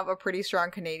have a pretty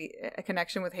strong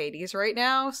connection with Hades right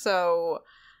now, so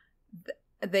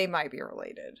they might be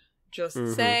related. Just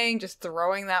saying, just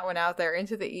throwing that one out there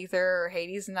into the ether.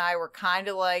 Hades and I were kind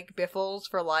of like biffles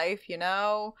for life, you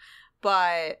know?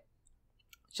 But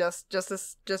just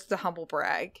a humble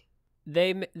brag.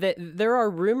 There are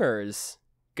rumors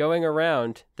going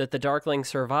around that the Darkling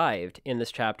survived in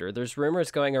this chapter. There's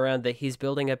rumors going around that he's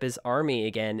building up his army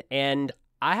again, and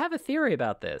I have a theory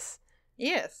about this.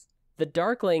 Yes. The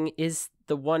Darkling is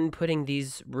the one putting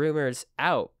these rumors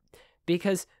out,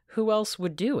 because who else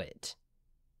would do it?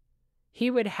 He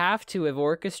would have to have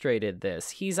orchestrated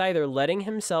this. He's either letting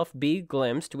himself be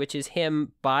glimpsed, which is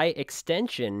him, by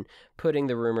extension, putting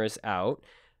the rumors out,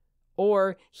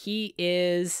 or he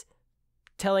is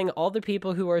telling all the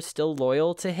people who are still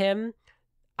loyal to him,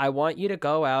 I want you to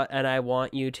go out and I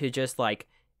want you to just, like,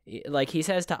 Like he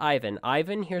says to Ivan,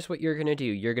 Ivan, here's what you're going to do.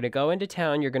 You're going to go into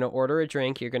town, you're going to order a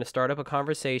drink, you're going to start up a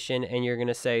conversation, and you're going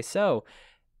to say, so,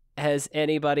 has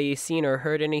anybody seen or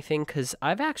heard anything? Because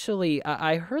I've actually,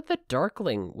 I heard the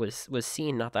Darkling was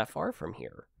seen not that far from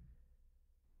here.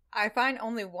 I find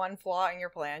only one flaw in your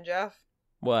plan, Jeff.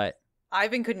 What?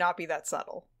 Ivan could not be that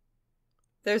subtle.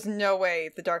 There's no way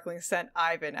the Darkling sent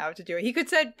Ivan out to do it. He could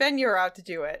send Fenrir out to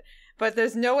do it. But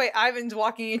there's no way Ivan's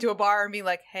walking into a bar and being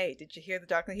like, hey, did you hear the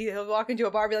Darkling? He'll walk into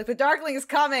a bar and be like, the Darkling is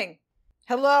coming!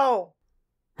 Hello!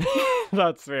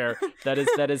 That's fair. That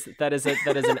is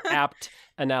an apt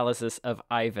analysis of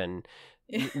Ivan.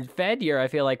 Fenrir, I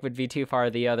feel like, would be too far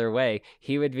the other way.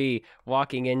 He would be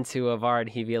walking into a bar and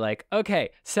he'd be like, okay,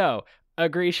 so,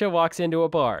 Grisha walks into a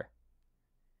bar.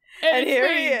 And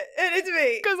here he is. And it's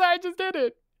me. Because I just did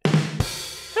it.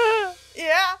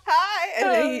 Yeah, hi.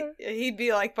 And then he'd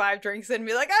be like 5 drinks in and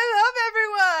be like, I love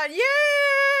everyone.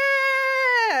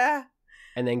 Yeah.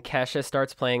 And then Kesha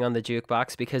starts playing on the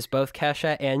jukebox because both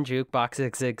Kesha and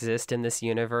jukeboxes exist in this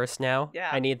universe now. Yeah.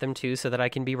 I need them too so that I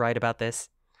can be right about this.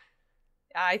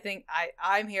 I think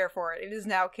I'm here for it. It is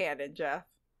now canon, Jeff.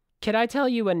 Can I tell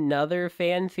you another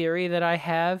fan theory that I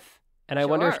have? And I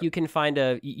wonder if you can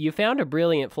find you found a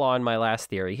brilliant flaw in my last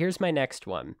theory. Here's my next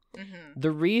one. Mm-hmm.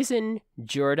 The reason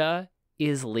Jurda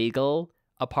is legal,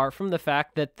 apart from the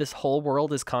fact that this whole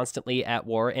world is constantly at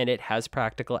war and it has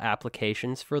practical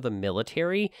applications for the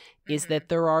military, is that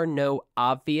there are no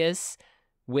obvious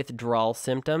withdrawal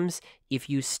symptoms if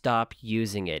you stop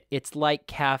using it. It's like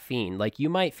caffeine. Like, you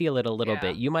might feel it a little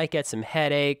bit. You might get some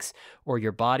headaches, or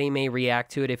your body may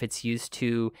react to it if it's used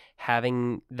to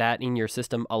having that in your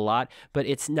system a lot, but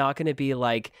it's not going to be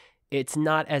like, it's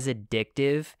not as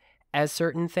addictive as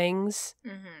certain things,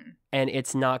 and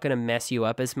it's not going to mess you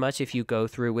up as much if you go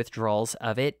through withdrawals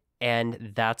of it,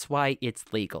 and that's why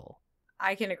it's legal.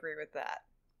 I can agree with that.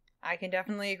 I can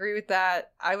definitely agree with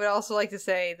that. I would also like to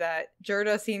say that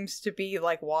Jurda seems to be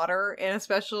like water, and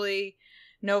especially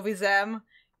Novi Zem,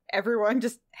 everyone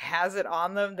just has it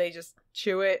on them. They just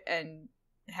chew it and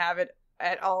have it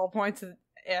at all points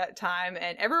at time,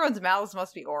 and everyone's mouths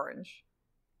must be orange.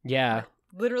 Yeah.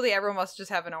 Literally everyone must just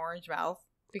have an orange mouth,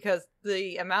 because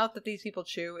the amount that these people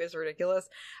chew is ridiculous.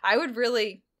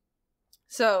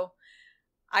 So,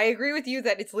 I agree with you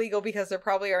that it's legal because there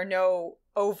probably are no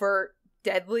overt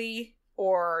deadly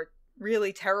or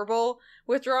really terrible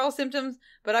withdrawal symptoms,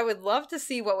 but I would love to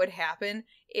see what would happen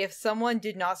if someone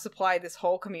did not supply this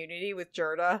whole community with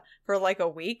Jurda for like a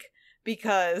week,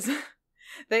 because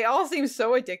they all seem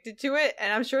so addicted to it,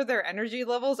 and I'm sure their energy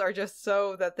levels are just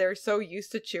so that they're so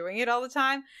used to chewing it all the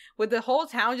time. Would the whole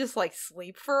town just like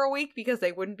sleep for a week because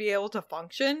they wouldn't be able to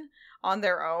function on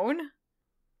their own?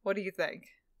 What do you think?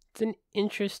 It's an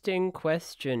interesting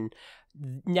question.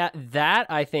 Now, that,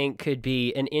 I think, could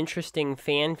be an interesting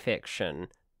fan fiction.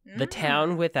 The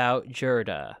Town Without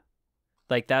Jurda.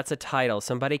 Like, that's a title.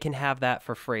 Somebody can have that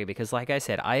for free, because like I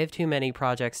said, I have too many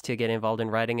projects to get involved in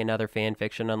writing another fan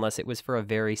fiction unless it was for a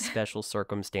very special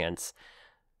circumstance.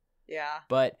 Yeah.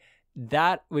 But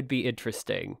that would be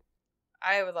interesting.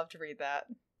 I would love to read that.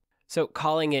 So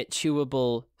calling it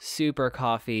chewable super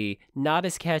coffee, not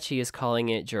as catchy as calling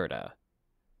it Jurda.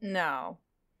 No.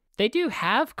 They do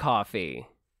have coffee.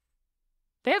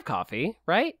 They have coffee,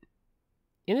 right?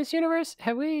 In this universe,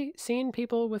 have we seen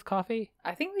people with coffee?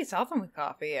 I think we saw them with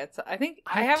coffee. I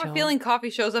have a feeling coffee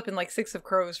shows up in like Six of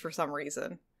Crows for some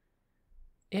reason.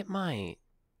 It might.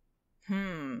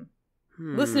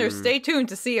 Listeners, stay tuned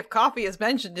to see if coffee is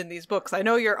mentioned in these books. I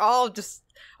know you're all just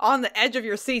on the edge of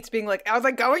your seats being like, are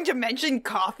they going to mention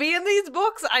coffee in these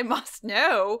books? I must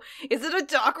know. Is it a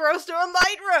dark roast or a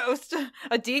light roast?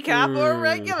 A decaf or a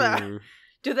regular?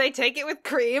 Do they take it with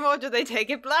cream or do they take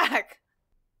it black?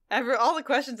 All the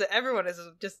questions that everyone is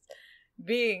just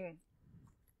being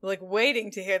like waiting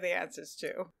to hear the answers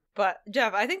to. But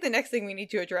Jeff, I think the next thing we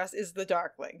need to address is the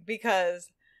Darkling, because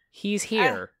he's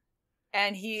here.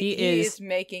 And he is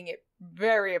making it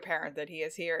very apparent that he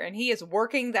is here. And he is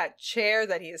working that chair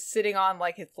that he is sitting on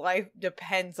like his life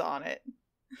depends on it.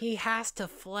 He has to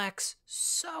flex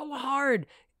so hard.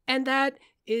 And that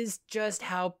is just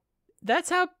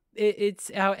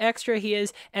it's how extra he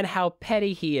is and how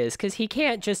petty he is. Because he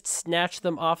can't just snatch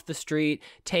them off the street,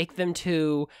 take them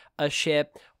to a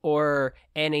ship or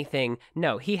anything.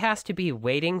 No, he has to be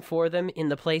waiting for them in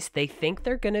the place they think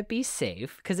they're going to be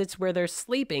safe, because it's where they're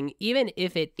sleeping, even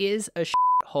if it is a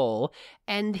hole.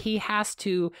 And he has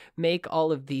to make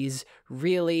all of these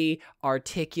really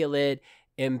articulate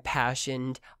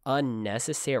impassioned,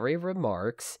 unnecessary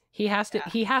remarks. He has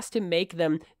to make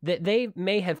them that they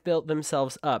may have built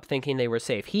themselves up thinking they were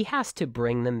safe. He has to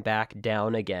bring them back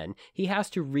down again. He has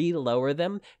to re-lower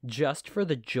them just for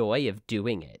the joy of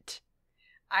doing it.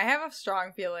 I have a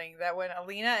strong feeling that when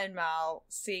Alina and Mal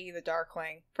see the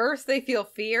Darkling, first they feel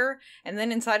fear, and then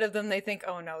inside of them they think,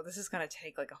 oh no, this is going to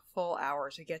take like a full hour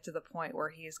to get to the point where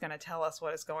he's going to tell us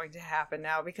what is going to happen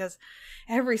now, because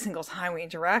every single time we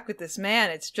interact with this man,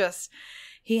 it's just,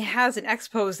 he has an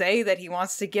expose that he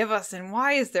wants to give us, and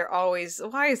why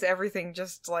is everything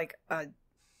just like a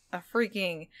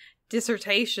freaking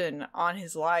dissertation on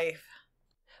his life?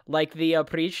 Like the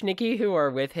Oprichniki who are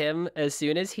with him, as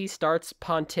soon as he starts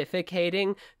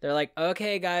pontificating, they're like,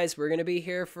 okay, guys, we're going to be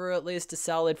here for at least a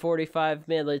solid 45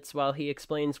 minutes while he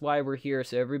explains why we're here.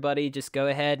 So everybody just go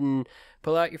ahead and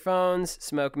pull out your phones,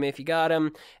 smoke them if you got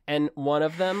them. And one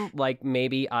of them, like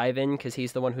maybe Ivan, because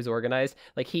he's the one who's organized,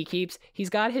 like he's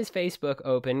got his Facebook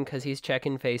open because he's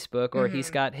checking Facebook, or he's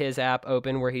got his app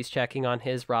open where he's checking on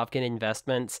his Rovkin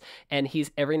investments. And he's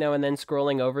every now and then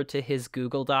scrolling over to his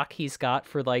Google Doc he's got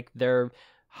for like their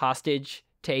hostage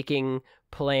taking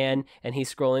plan. And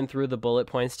he's scrolling through the bullet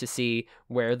points to see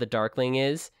where the Darkling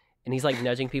is. And he's like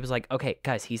nudging people, like, okay,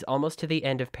 guys, he's almost to the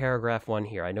end of paragraph 1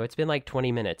 here. I know it's been like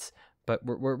 20 minutes. But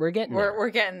we're getting there. We're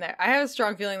getting there. I have a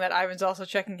strong feeling that Ivan's also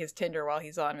checking his Tinder while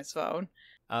he's on his phone.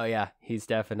 Oh, yeah. He's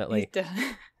definitely...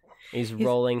 He's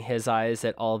rolling his eyes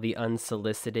at all the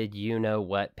unsolicited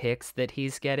you-know-what pics that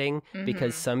he's getting.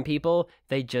 Because some people,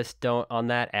 they just don't on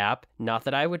that app. Not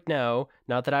that I would know.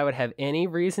 Not that I would have any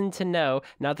reason to know.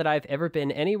 Not that I've ever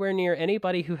been anywhere near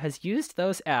anybody who has used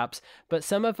those apps. But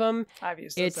some of them, I've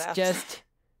used those apps. Just...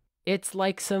 It's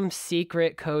like some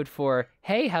secret code for,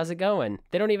 hey, how's it going?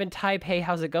 They don't even type, hey,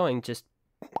 how's it going? Just...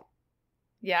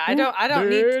 Yeah, I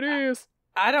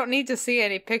don't need to see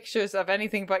any pictures of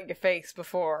anything but your face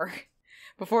before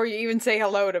you even say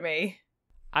hello to me.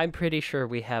 I'm pretty sure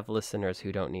we have listeners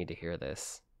who don't need to hear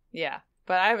this. Yeah,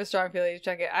 but I have a strong feeling to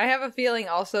check it. I have a feeling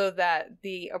also that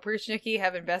the Oprichniki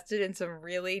have invested in some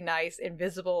really nice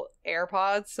invisible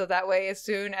AirPods, so that way as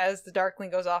soon as the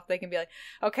Darkling goes off, they can be like,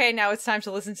 okay, now it's time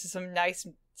to listen to some nice,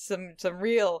 some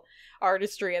real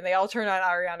artistry, and they all turn on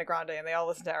Ariana Grande, and they all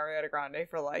listen to Ariana Grande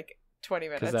for like 20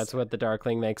 minutes. Because that's what the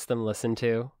Darkling makes them listen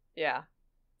to? Yeah.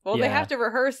 Well, they have to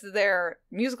rehearse their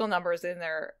musical numbers in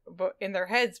their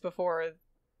heads before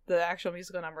the actual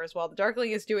musical numbers. While the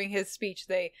Darkling is doing his speech,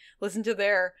 they listen to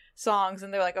their songs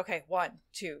and they're like, okay, 1,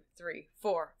 2, 3,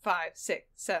 4, 5, 6,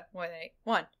 7, 8,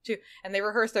 1, 2, and they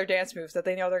rehearse their dance moves that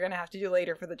they know they're going to have to do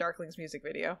later for the Darkling's music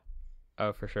video.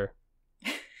 Oh, for sure.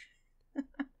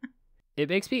 It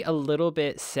makes me a little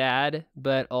bit sad,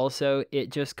 but also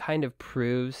it just kind of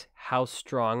proves how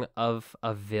strong of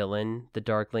a villain the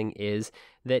Darkling is,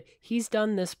 that he's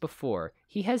done this before.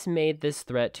 He has made this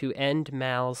threat to end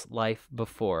Mal's life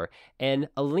before. And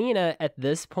Alina, at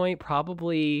this point,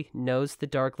 probably knows the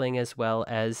Darkling as well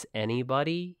as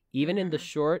anybody, even in the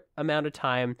short amount of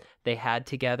time they had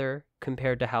together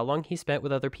compared to how long he spent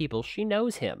with other people. She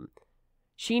knows him.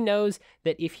 She knows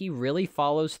that if he really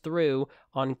follows through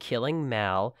on killing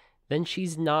Mal, then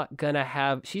she's not even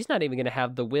going to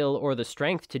have the will or the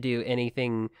strength to do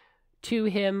anything to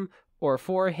him or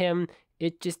for him.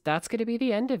 That's going to be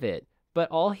the end of it.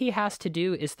 But all he has to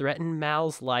do is threaten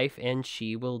Mal's life, and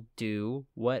she will do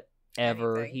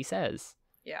whatever he says.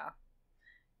 Yeah.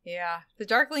 Yeah. The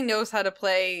Darkling knows how to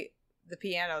play the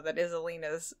piano that is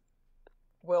Alina's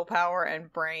willpower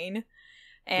and brain.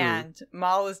 And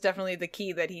Mal is definitely the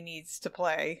key that he needs to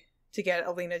play to get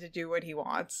Alina to do what he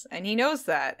wants. And he knows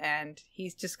that. And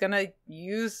he's just going to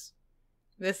use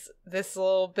this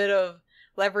little bit of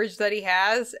leverage that he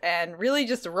has and really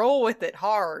just roll with it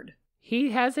hard. He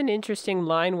has an interesting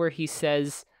line where he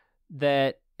says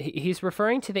that he's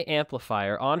referring to the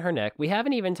amplifier on her neck. We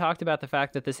haven't even talked about the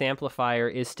fact that this amplifier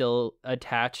is still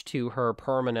attached to her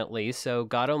permanently. So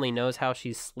God only knows how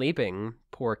she's sleeping,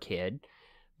 poor kid.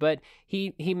 But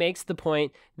he makes the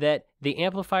point that the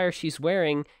amplifier she's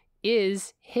wearing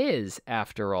is his,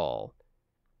 after all.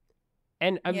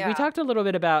 And we talked a little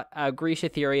bit about Grisha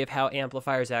theory of how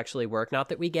amplifiers actually work. Not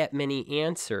that we get many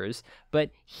answers, but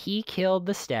he killed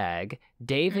the stag.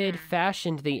 David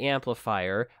fashioned the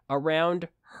amplifier around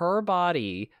her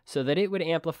body so that it would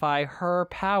amplify her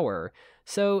power.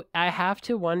 So I have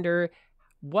to wonder,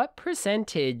 what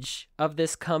percentage of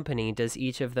this company does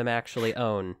each of them actually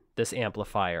own, this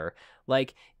amplifier?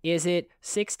 Like, is it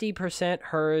 60%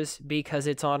 hers because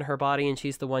it's on her body and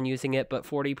she's the one using it, but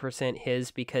 40%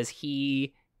 his because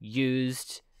he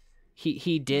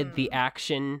did the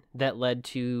action that led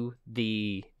to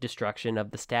the destruction of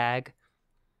the stag?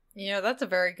 That's a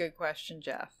very good question,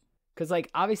 Jeff. Because, like,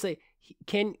 obviously,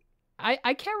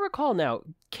 I can't recall now.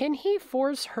 Can he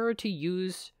force her to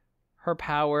use her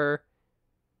power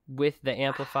with the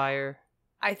amplifier?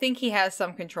 I think he has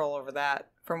some control over that,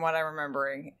 from what I'm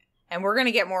remembering. And we're going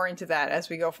to get more into that as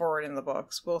we go forward in the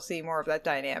books. We'll see more of that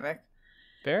dynamic.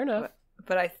 Fair enough.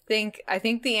 But I think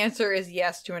the answer is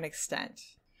yes to an extent.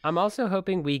 I'm also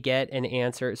hoping we get an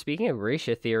answer. Speaking of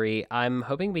Grisha theory, I'm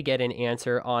hoping we get an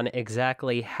answer on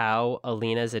exactly how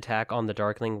Alina's attack on the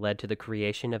Darkling led to the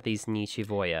creation of these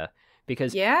Nichivoya.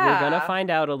 Because we're going to find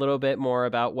out a little bit more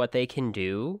about what they can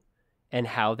do and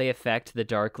how they affect the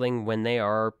Darkling when they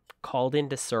are called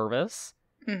into service.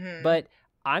 Mm-hmm. But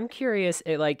I'm curious,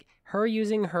 like, her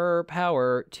using her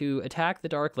power to attack the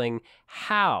Darkling,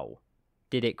 how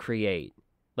did it create?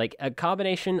 Like, a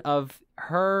combination of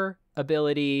her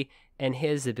ability and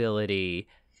his ability,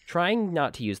 trying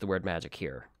not to use the word magic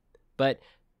here. But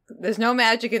there's no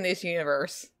magic in this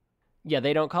universe. Yeah,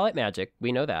 they don't call it magic.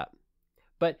 We know that.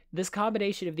 But this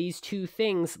combination of these two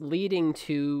things leading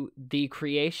to the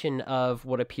creation of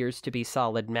what appears to be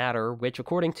solid matter, which,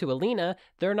 according to Alina,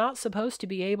 they're not supposed to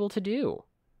be able to do.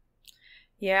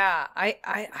 Yeah, I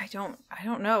don't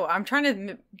know. I'm trying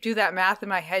to do that math in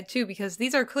my head too, because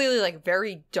these are clearly like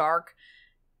very dark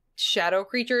shadow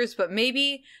creatures, but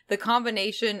maybe the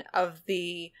combination of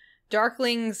the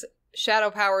Darkling's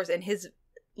shadow powers and his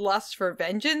lust for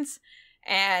vengeance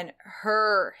and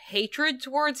her hatred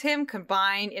towards him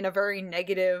combined in a very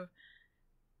negative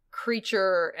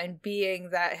creature and being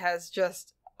that has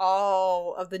just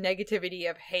all of the negativity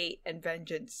of hate and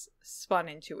vengeance spun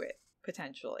into it,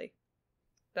 potentially.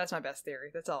 That's my best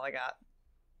theory. That's all I got.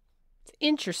 It's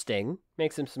interesting.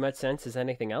 Makes as much sense as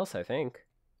anything else, I think.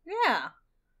 Yeah.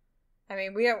 I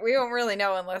mean, we don't really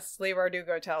know unless Lee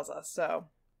Bardugo tells us, so.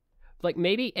 Like,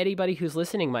 maybe anybody who's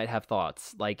listening might have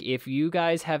thoughts. Like, if you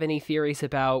guys have any theories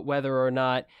about whether or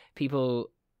not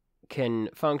people can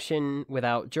function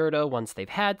without Jirdo once they've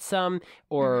had some,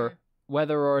 or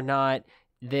whether or not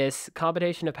this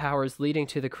combination of powers leading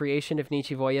to the creation of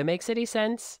Nichivoya makes any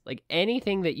sense, like,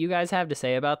 anything that you guys have to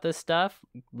say about this stuff,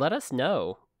 let us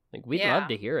know. Like, we'd love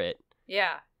to hear it.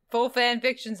 Yeah. Full fan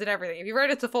fictions and everything. If you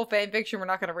write it's a full fan fiction, we're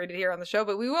not going to read it here on the show,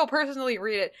 but we will personally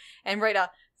read it and write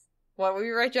a... What will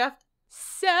you write, Jeff?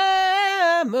 Summary!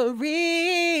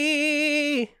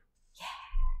 Yeah.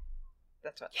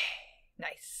 That's what... Yeah.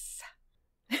 Nice.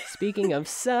 Speaking of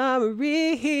summaries,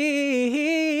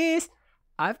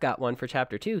 I've got one for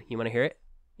chapter 2. You want to hear it?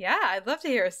 Yeah, I'd love to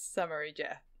hear a summary,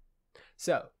 Jeff.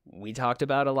 So, we talked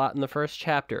about a lot in the first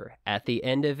chapter. At the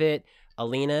end of it,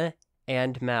 Alina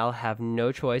and Mal have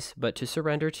no choice but to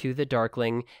surrender to the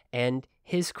Darkling and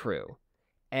his crew.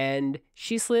 And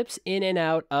she slips in and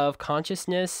out of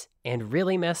consciousness and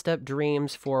really messed up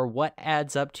dreams for what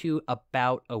adds up to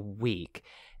about a week.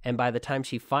 And by the time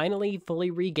she finally fully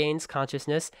regains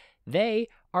consciousness, they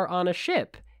are on a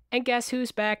ship. And guess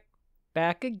who's back?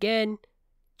 Back again.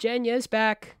 Jenya's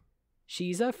back.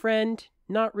 She's a friend.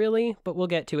 Not really, but we'll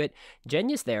get to it.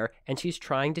 Jenya's there, and she's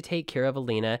trying to take care of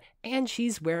Alina, and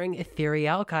she's wearing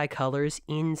etherealkai colors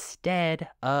instead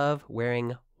of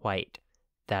wearing white.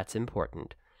 That's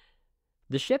important.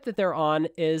 The ship that they're on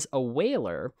is a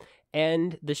whaler,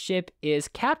 and the ship is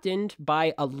captained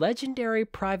by a legendary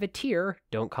privateer,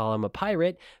 don't call him a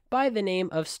pirate, by the name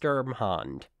of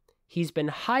Sturmhond. He's been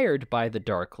hired by the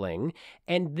Darkling,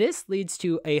 and this leads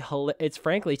to it's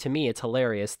frankly, to me, it's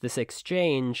hilarious, this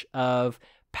exchange of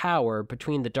power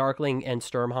between the Darkling and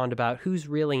Sturmhond about who's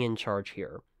really in charge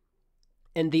here.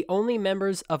 And the only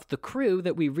members of the crew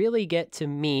that we really get to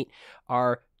meet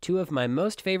are two of my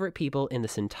most favorite people in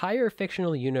this entire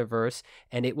fictional universe,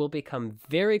 and it will become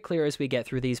very clear as we get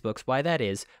through these books why that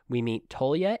is. We meet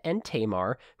Tolya and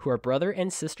Tamar, who are brother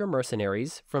and sister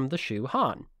mercenaries from the Shu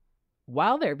Han.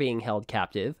 While they're being held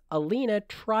captive, Alina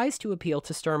tries to appeal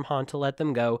to Sturmhond to let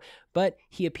them go, but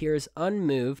he appears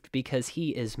unmoved because he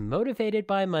is motivated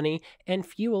by money and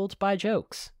fueled by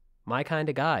jokes. My kind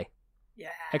of guy. Yeah.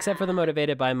 Except for the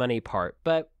motivated by money part,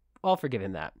 but I'll forgive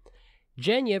him that.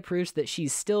 Jenya proves that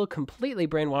she's still completely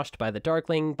brainwashed by the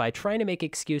Darkling by trying to make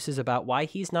excuses about why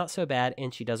he's not so bad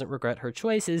and she doesn't regret her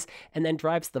choices, and then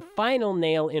drives the final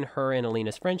nail in her and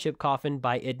Alina's friendship coffin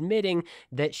by admitting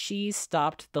that she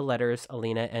stopped the letters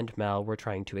Alina and Mal were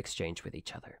trying to exchange with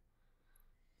each other.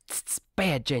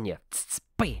 Bad, Jenya.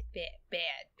 Bad.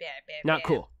 Bad. Not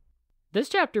cool. This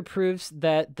chapter proves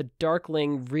that the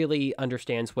Darkling really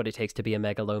understands what it takes to be a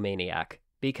megalomaniac.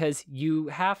 Because you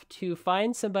have to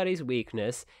find somebody's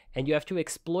weakness and you have to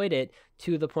exploit it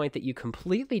to the point that you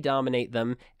completely dominate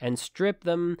them and strip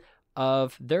them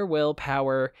of their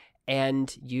willpower,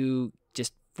 and you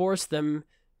just force them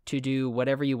to do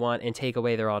whatever you want and take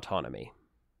away their autonomy.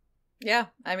 Yeah,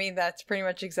 I mean, that's pretty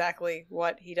much exactly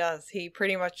what he does. He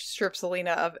pretty much strips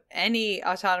Alina of any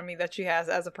autonomy that she has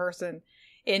as a person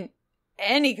in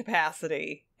any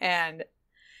capacity. And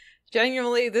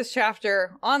genuinely, this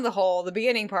chapter, on the whole, the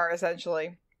beginning part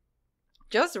essentially,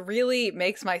 just really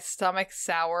makes my stomach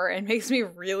sour and makes me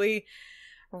really,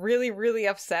 really, really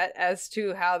upset as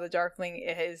to how the Darkling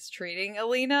is treating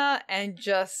Alina. And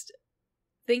just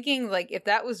thinking, like, if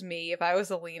that was me, if I was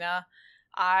Alina,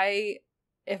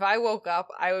 if I woke up,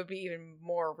 I would be even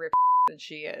more ripped than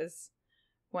she is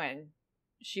when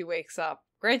she wakes up.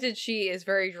 Granted, she is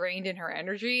very drained in her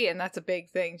energy, and that's a big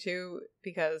thing, too,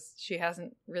 because she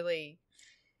hasn't really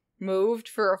moved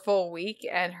for a full week,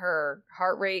 and her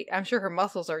heart rate, I'm sure her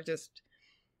muscles are just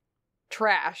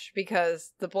trash,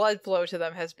 because the blood flow to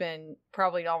them has been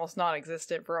probably almost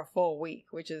non-existent for a full week,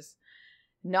 which is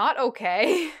not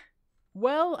okay.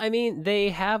 Well, I mean, they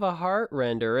have a heart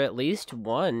render, at least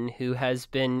one, who has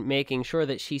been making sure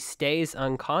that she stays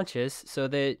unconscious so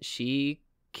that she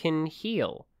can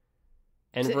heal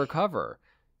and recover.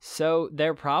 So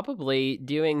they're probably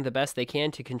doing the best they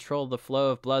can to control the flow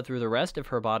of blood through the rest of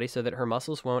her body so that her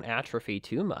muscles won't atrophy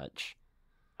too much.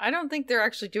 I don't think they're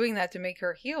actually doing that to make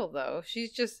her heal, though.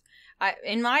 She's just,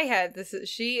 in my head,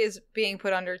 she is being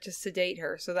put under to sedate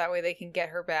her, so that way they can get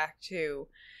her back to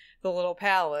the little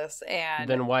palace. And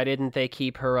then why didn't they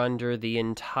keep her under the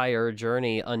entire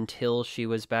journey until she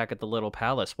was back at the little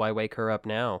palace? Why wake her up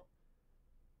now?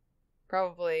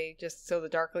 Probably just so the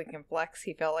Darkling can flex.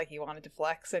 He felt like he wanted to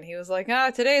flex, and he was like,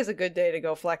 today is a good day to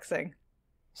go flexing.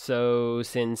 So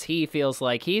since he feels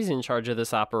like he's in charge of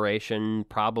this operation,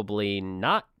 probably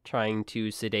not trying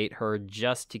to sedate her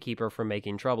just to keep her from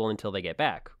making trouble until they get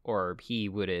back, or he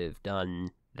would have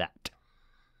done that.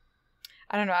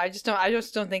 I don't know. I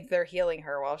just don't think they're healing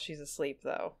her while she's asleep,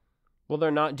 though. Well,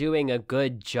 they're not doing a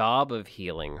good job of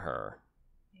healing her.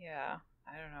 Yeah,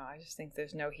 I don't know. I just think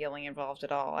there's no healing involved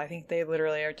at all. I think they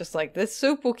literally are just like, this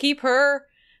soup will keep her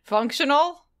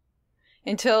functional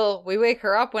until we wake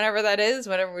her up, whenever that is,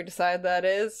 whenever we decide that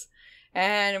is.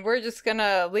 And we're just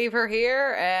gonna leave her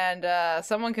here, and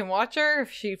someone can watch her.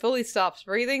 If she fully stops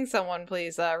breathing, someone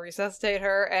please resuscitate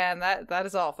her, and that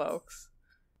is all, folks.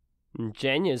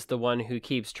 Jenya's the one who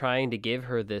keeps trying to give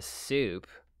her this soup.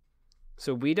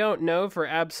 So we don't know for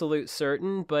absolute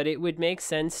certain, but it would make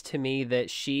sense to me that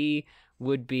she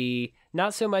would be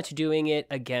not so much doing it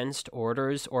against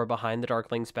orders or behind the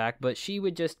Darkling's back, but she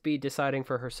would just be deciding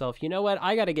for herself, you know what,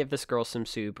 I gotta give this girl some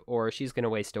soup or she's gonna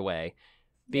waste away.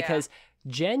 Because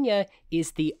Jenya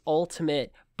is the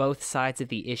ultimate both sides of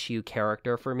the issue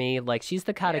character for me. Like, she's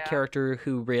the kind of character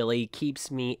who really keeps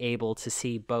me able to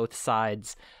see both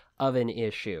sides of an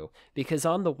issue. Because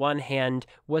on the one hand,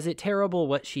 was it terrible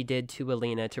what she did to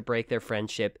Alina to break their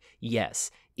friendship?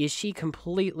 Yes. Is she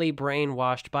completely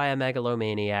brainwashed by a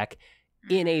megalomaniac?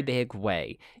 In a big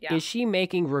way. Yeah. Is she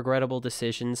making regrettable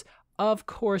decisions? Of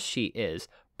course she is.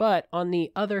 But on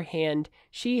the other hand,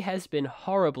 she has been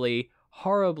horribly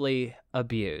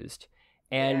abused.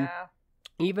 And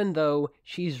even though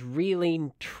she's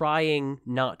really trying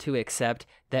not to accept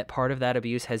that part of that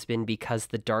abuse has been because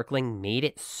the Darkling made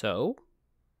it so,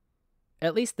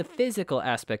 at least the physical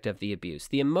aspect of the abuse.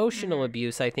 The emotional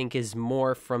abuse, I think, is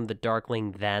more from the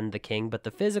Darkling than the King, but the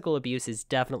physical abuse is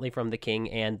definitely from the King,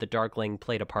 and the Darkling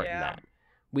played a part in that.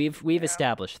 We've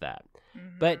established that.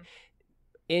 But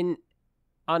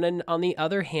on the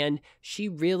other hand, she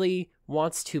really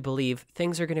wants to believe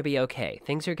things are going to be okay,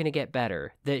 things are going to get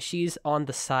better, that she's on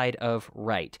the side of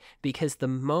right. Because the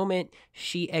moment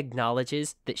she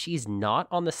acknowledges that she's not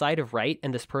on the side of right,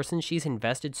 and this person she's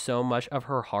invested so much of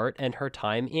her heart and her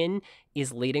time in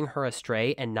is leading her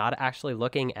astray and not actually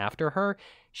looking after her,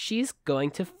 she's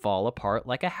going to fall apart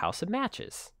like a house of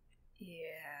matches. Yeah.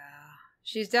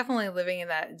 She's definitely living in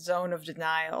that zone of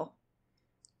denial.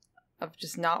 Of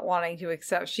just not wanting to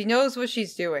accept. She knows what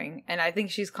she's doing, and I think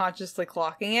she's consciously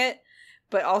clocking it,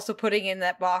 but also putting in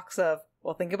that box of,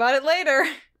 well, think about it later.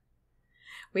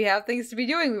 We have things to be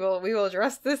doing. We will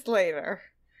address this later.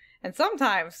 And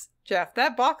sometimes, Jeff,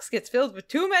 that box gets filled with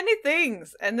too many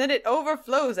things, and then it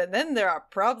overflows, and then there are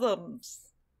problems.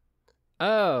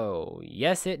 Oh,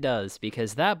 yes it does,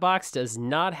 because that box does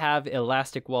not have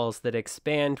elastic walls that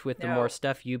expand with the more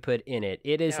stuff you put in it.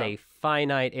 It is a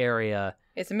finite area.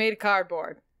 It's made of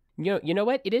cardboard. You know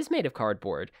what? It is made of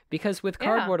cardboard, because with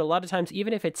cardboard, a lot of times,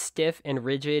 even if it's stiff and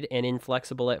rigid and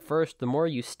inflexible at first, the more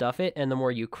you stuff it and the more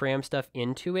you cram stuff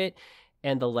into it,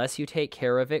 and the less you take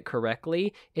care of it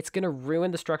correctly, it's going to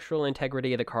ruin the structural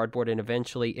integrity of the cardboard, and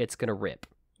eventually it's going to rip.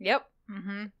 Yep.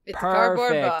 It's a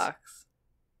cardboard box.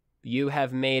 You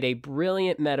have made a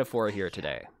brilliant metaphor here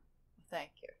today.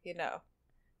 Thank you. You know,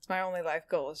 it's my only life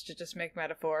goal is to just make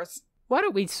metaphors. Why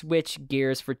don't we switch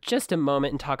gears for just a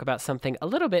moment and talk about something a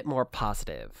little bit more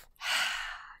positive?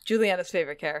 Juliana's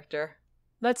favorite character.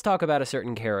 Let's talk about a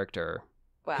certain character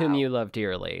whom you love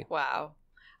dearly. Wow.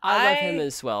 I love him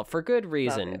as well, for good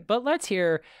reason. But let's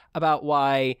hear about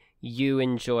why you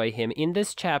enjoy him in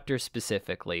this chapter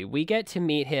specifically. We get to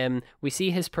meet him, we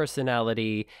see his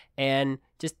personality, and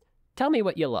just tell me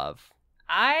what you love.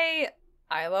 I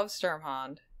love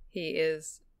Sturmhond. He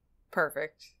is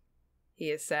perfect. He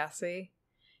is sassy.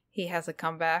 He has a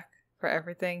comeback for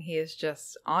everything. He is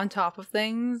just on top of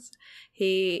things.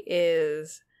 He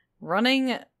is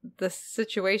running the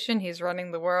situation. He's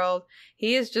running the world.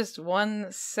 He is just one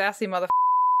sassy mother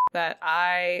that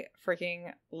I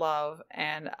freaking love.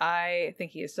 And I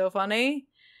think he is so funny.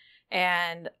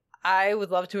 And I would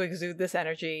love to exude this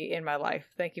energy in my life.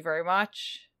 Thank you very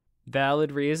much.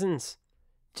 Valid reasons.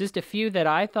 Just a few that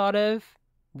I thought of.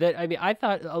 I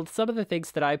thought some of the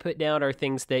things that I put down are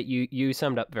things that you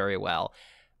summed up very well.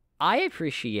 I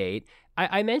appreciate,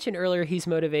 I mentioned earlier he's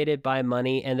motivated by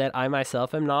money and that I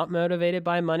myself am not motivated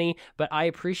by money, but I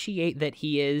appreciate that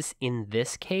he is in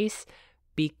this case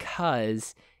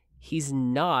because he's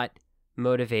not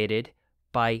motivated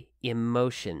by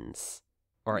emotions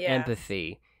or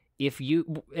empathy.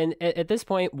 And at this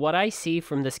point, what I see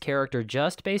from this character,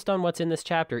 just based on what's in this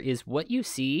chapter, is what you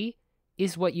see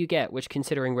is what you get, which,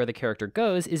 considering where the character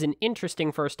goes, is an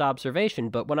interesting first observation.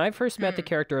 But when I first met the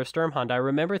character of Sturmhond, I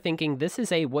remember thinking this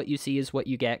is a what you see is what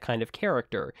you get kind of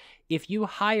character. If you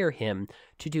hire him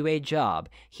to do a job,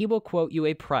 he will quote you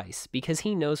a price because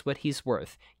he knows what he's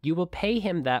worth. You will pay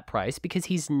him that price because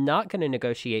he's not going to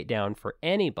negotiate down for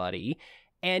anybody,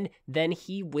 and then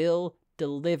he will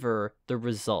deliver the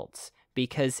results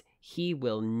because he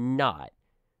will not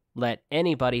let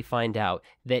anybody find out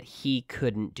that he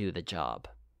couldn't do the job.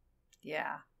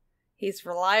 Yeah. He's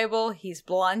reliable, he's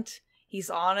blunt, he's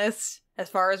honest, as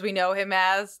far as we know him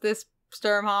as, this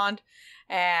Sturmhond,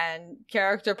 and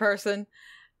character person.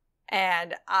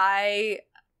 And I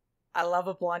love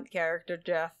a blunt character,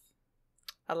 Jeff.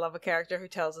 I love a character who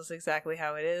tells us exactly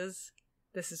how it is.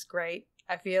 This is great.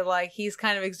 I feel like he's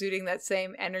kind of exuding that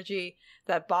same energy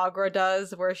that Baghra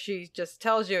does, where she just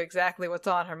tells you exactly what's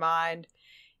on her mind.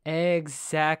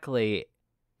 Exactly.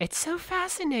 It's so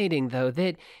fascinating, though,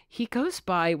 that he goes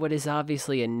by what is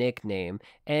obviously a nickname,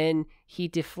 and he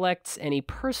deflects any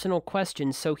personal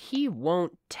questions, so he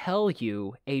won't tell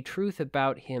you a truth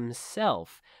about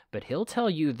himself, but he'll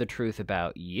tell you the truth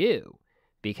about you,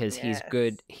 because he's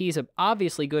good. He's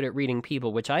obviously good at reading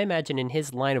people, which I imagine in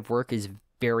his line of work is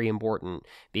very important,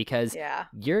 because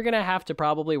you're going to have to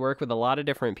probably work with a lot of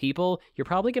different people. You're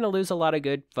probably going to lose a lot of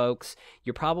good folks.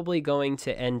 You're probably going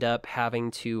to end up having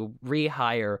to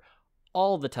rehire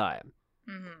all the time.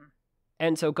 Mm-hmm.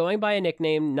 And so going by a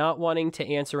nickname, not wanting to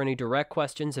answer any direct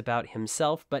questions about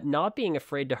himself, but not being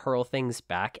afraid to hurl things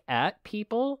back at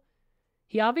people,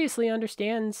 he obviously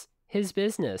understands his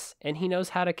business and he knows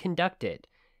how to conduct it.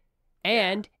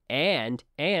 And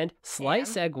slight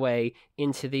segue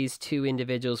into these two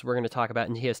individuals we're going to talk about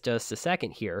in just a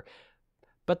second here.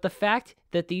 But the fact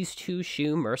that these two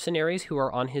Shu mercenaries who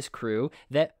are on his crew,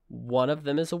 that one of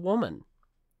them is a woman.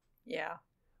 Yeah.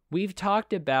 We've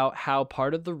talked about how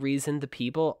part of the reason the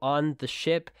people on the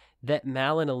ship that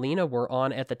Mal and Alina were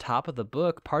on at the top of the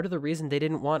book, part of the reason they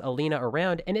didn't want Alina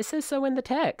around, and it says so in the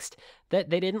text, that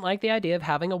they didn't like the idea of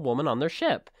having a woman on their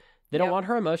ship. They don't want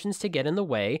her emotions to get in the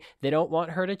way. They don't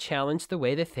want her to challenge the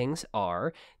way that things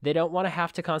are. They don't want to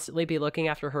have to constantly be looking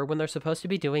after her when they're supposed to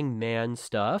be doing man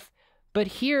stuff. But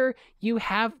here you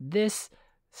have this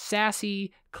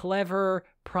sassy, clever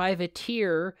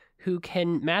privateer who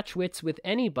can match wits with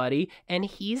anybody, and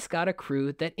he's got a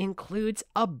crew that includes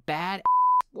a bad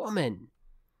woman.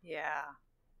 Yeah.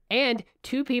 And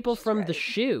two people from the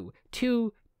Shu,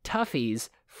 two toughies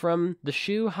from the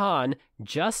Shu Han,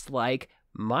 just like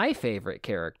my favorite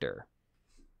character,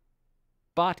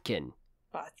 Botkin.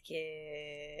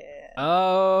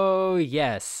 Oh,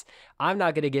 yes. I'm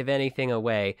not going to give anything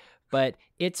away, but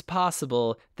it's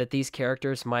possible that these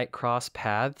characters might cross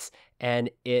paths, and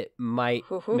it might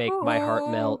make my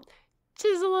heart melt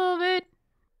just a little bit.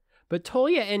 But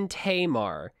Tolia and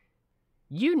Tamar,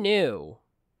 you knew.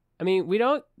 I mean, we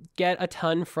don't get a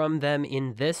ton from them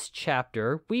in this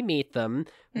chapter. We meet them,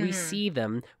 we see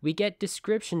them, we get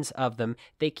descriptions of them.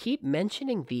 They keep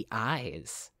mentioning the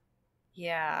eyes.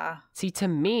 Yeah. See, to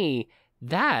me,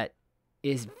 that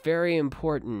is very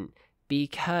important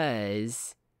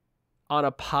because on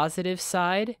a positive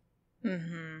side,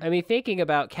 Mm-hmm. I mean, thinking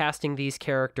about casting these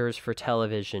characters for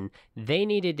television, they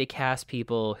needed to cast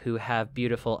people who have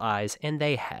beautiful eyes, and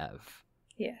they have.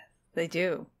 Yeah, they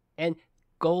do. And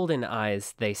golden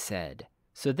eyes, they said.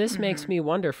 So this makes Mm-hmm. me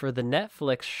wonder, for the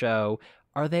Netflix show,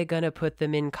 are they going to put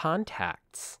them in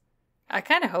contacts? I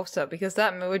kind of hope so, because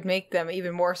that would make them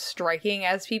even more striking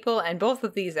as people, and both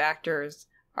of these actors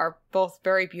are both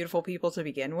very beautiful people to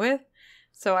begin with.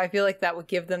 So I feel like that would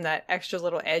give them that extra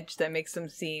little edge that makes them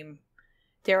seem,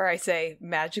 dare I say,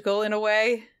 magical in a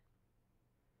way.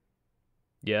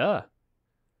 Yeah.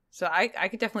 So I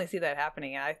could definitely see that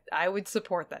happening, and I would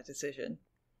support that decision.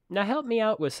 Now help me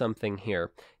out with something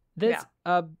here. This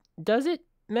does it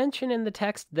mention in the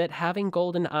text that having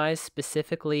golden eyes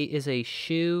specifically is a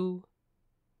shoe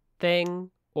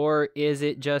thing, or is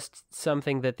it just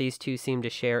something that these two seem to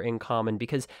share in common?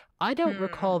 Because I don't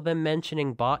recall them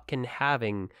mentioning Botkin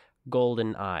having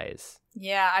golden eyes.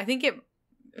 Yeah, I think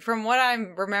from what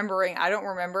I'm remembering, I don't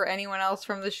remember anyone else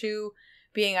from the shoe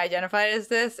being identified as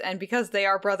this, and because they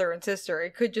are brother and sister,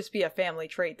 it could just be a family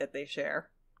trait that they share.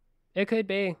 It could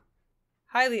be.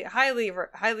 Highly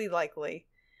likely.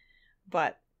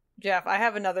 But, Jeff, I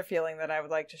have another feeling that I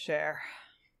would like to share.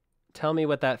 Tell me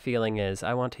what that feeling is.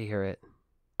 I want to hear it.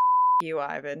 You,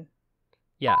 Ivan.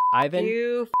 Yeah, Ivan?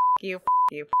 You.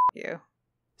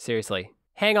 Seriously.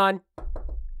 Hang on.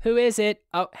 Who is it?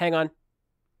 Oh, hang on.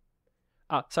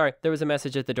 Oh, sorry. There was a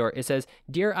message at the door. It says,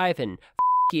 "Dear Ivan,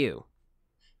 you.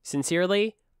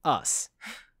 Sincerely, us."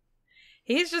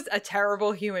 He's just a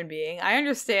terrible human being. I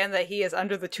understand that he is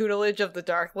under the tutelage of the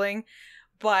Darkling,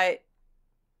 but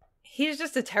he's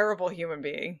just a terrible human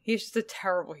being. He's just a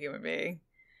terrible human being.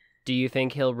 Do you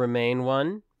think he'll remain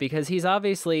one? Because he's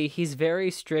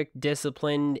very strict,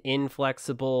 disciplined,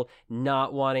 inflexible,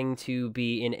 not wanting to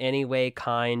be in any way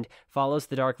kind, follows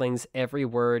the Darkling's every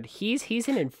word. He's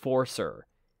an enforcer.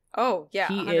 Oh, yeah,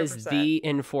 100%. He is the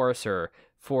enforcer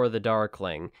for the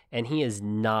Darkling, and he is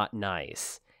not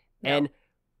nice. No. And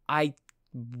I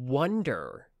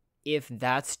wonder if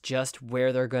that's just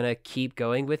where they're going to keep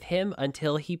going with him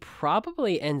until he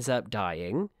probably ends up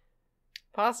dying.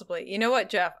 Possibly. You know what,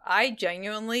 Jeff? I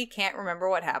genuinely can't remember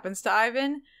what happens to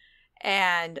Ivan.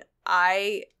 And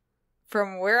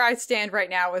from where I stand right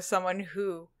now as someone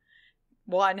who,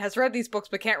 one, has read these books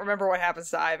but can't remember what happens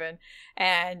to Ivan,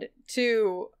 and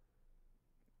two,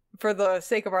 for the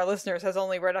sake of our listeners, has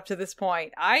only read up to this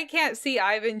point, I can't see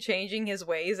Ivan changing his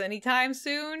ways anytime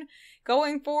soon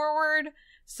going forward.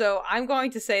 So I'm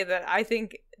going to say that I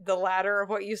think the latter of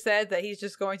what you said, that he's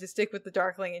just going to stick with the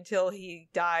Darkling until he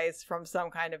dies from some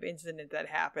kind of incident that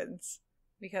happens.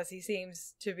 Because he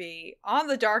seems to be on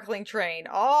the Darkling train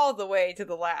all the way to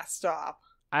the last stop.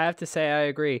 I have to say I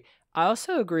agree. I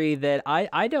also agree that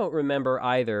I don't remember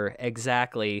either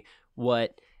exactly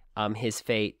what his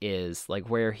fate is, like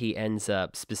where he ends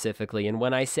up specifically. And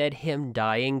when I said him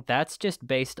dying, that's just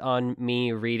based on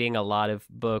me reading a lot of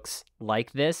books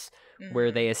like this,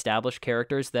 where they establish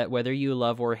characters that whether you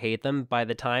love or hate them, by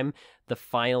the time the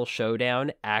final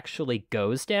showdown actually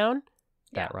goes down,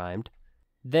 that rhymed,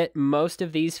 that most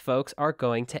of these folks are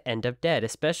going to end up dead,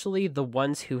 especially the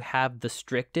ones who have the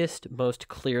strictest, most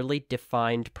clearly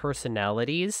defined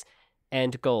personalities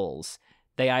and goals.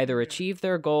 They either achieve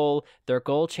their goal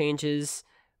changes,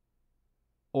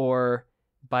 or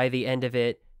by the end of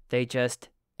it, they just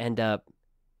end up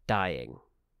dying.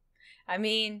 I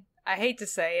mean, I hate to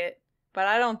say it, but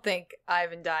I don't think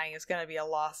Ivan dying is going to be a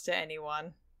loss to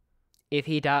anyone. If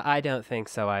he died, I don't think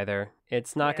so either.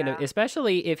 It's not going to,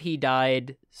 especially if he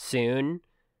died soon.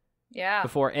 Yeah.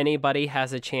 Before anybody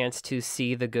has a chance to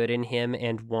see the good in him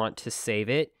and want to save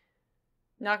it.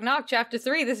 Knock knock, chapter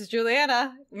 3, this is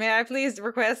Juliana. May I please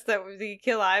request that we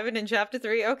kill Ivan in chapter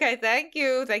 3? Okay, thank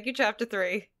you. Thank you, chapter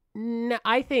 3. No,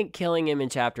 I think killing him in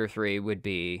chapter 3 would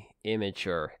be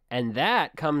immature. And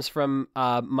that comes from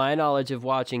my knowledge of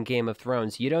watching Game of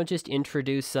Thrones. You don't just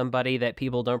introduce somebody that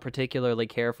people don't particularly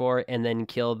care for and then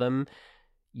kill them.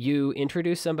 You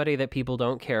introduce somebody that people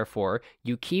don't care for,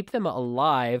 you keep them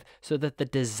alive so that the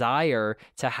desire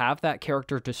to have that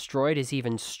character destroyed is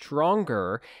even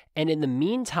stronger, and in the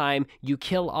meantime, you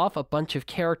kill off a bunch of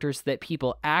characters that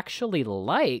people actually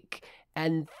like,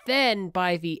 and then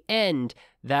by the end,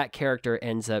 that character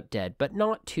ends up dead, but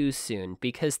not too soon,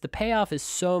 because the payoff is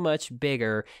so much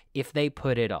bigger if they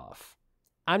put it off.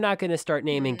 I'm not going to start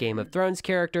naming Game of Thrones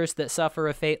characters that suffer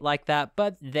a fate like that,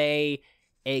 but they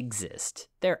exist.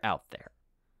 They're out there.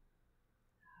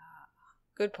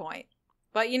 Good point.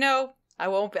 But you know, I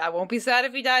won't be sad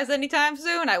if he dies anytime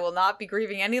soon. I will not be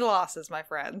grieving any losses, my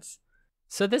friends.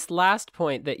 So this last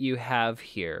point that you have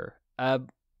here,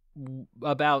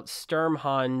 about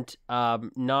Sturmhond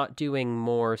not doing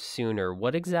more sooner.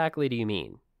 What exactly do you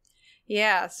mean?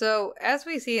 Yeah, so as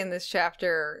we see in this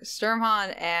chapter,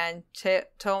 Sturmhond and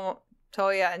Toya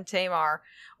and Tamar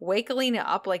wake Alina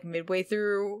up like midway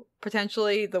through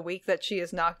potentially the week that she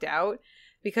is knocked out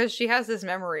because she has this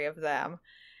memory of them.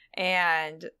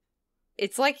 And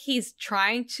it's like he's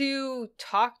trying to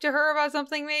talk to her about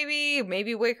something,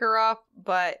 maybe wake her up,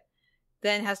 but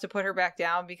then has to put her back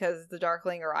down because the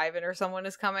Darkling or Ivan or someone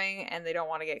is coming and they don't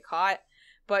want to get caught.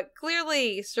 But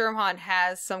clearly Sturmhond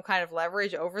has some kind of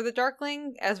leverage over the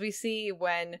Darkling, as we see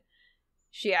when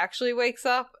she actually wakes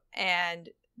up and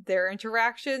their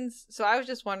interactions. So I was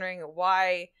just wondering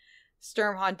why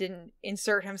Sturmhond didn't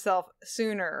insert himself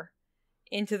sooner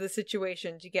into the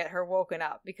situation to get her woken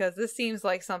up, because this seems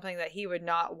like something that he would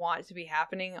not want to be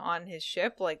happening on his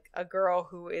ship, like a girl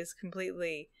who is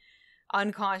completely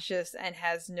unconscious and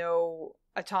has no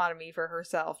autonomy for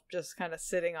herself, just kind of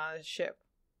sitting on his ship.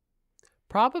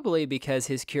 Probably because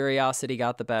his curiosity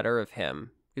got the better of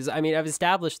him. Because, I mean, I've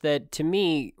established that, to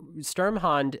me,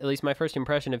 Sturmhond, at least my first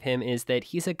impression of him, is that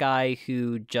he's a guy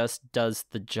who just does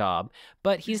the job.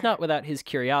 But he's not without his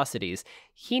curiosities.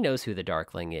 He knows who the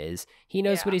Darkling is. He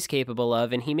knows what he's capable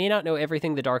of, and he may not know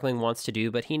everything the Darkling wants to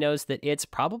do, but he knows that it's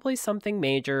probably something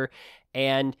major,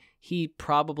 and he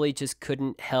probably just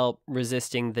couldn't help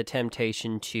resisting the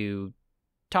temptation to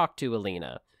talk to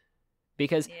Alina.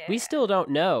 Because we still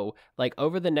don't know, like,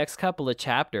 over the next couple of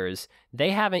chapters, they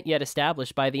haven't yet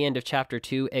established by the end of chapter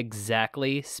 2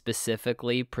 exactly,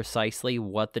 specifically, precisely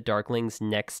what the Darkling's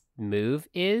next move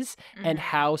is and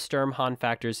how Sturmhond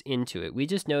factors into it. We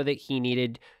just know that he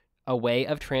needed a way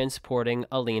of transporting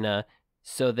Alina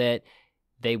so that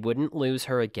they wouldn't lose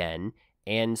her again,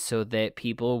 and so that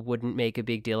people wouldn't make a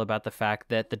big deal about the fact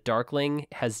that the Darkling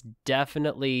has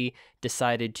definitely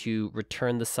decided to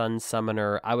return the Sun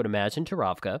Summoner, I would imagine, to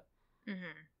Ravka.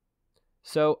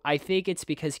 So I think it's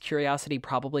because curiosity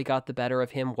probably got the better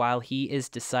of him while he is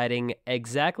deciding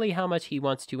exactly how much he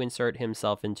wants to insert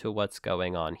himself into what's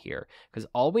going on here. Because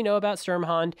all we know about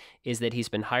Sturmhond is that he's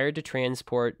been hired to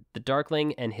transport the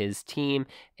Darkling and his team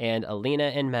and Alina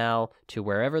and Mal to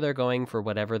wherever they're going for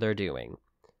whatever they're doing.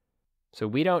 So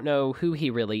we don't know who he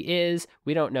really is.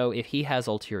 We don't know if he has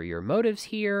ulterior motives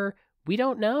here. We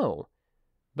don't know.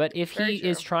 But if he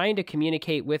is trying to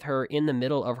communicate with her in the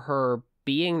middle of her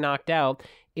being knocked out,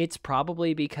 it's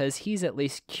probably because he's at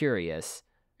least curious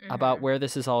about where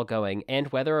this is all going and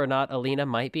whether or not Alina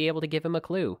might be able to give him a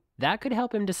clue. That could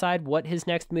help him decide what his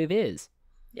next move is.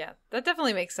 Yeah, that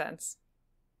definitely makes sense.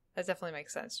 That definitely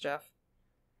makes sense, Jeff.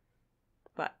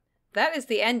 But that is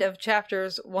the end of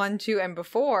chapters 1, 2, and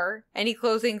before. Any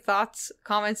closing thoughts,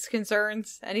 comments,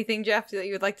 concerns? Anything, Jeff, that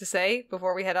you would like to say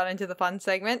before we head on into the fun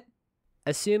segment?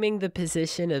 Assuming the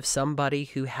position of somebody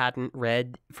who hadn't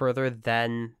read further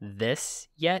than this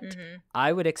yet,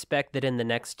 I would expect that in the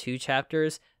next 2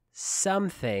 chapters,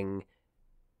 something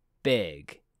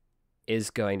big is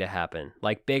going to happen.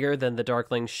 Like bigger than the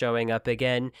Darklings showing up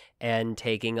again and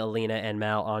taking Alina and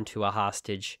Mal onto a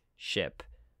hostage ship.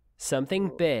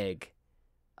 Something big,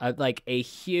 like a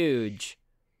huge,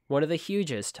 one of the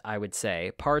hugest, I would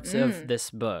say, parts of this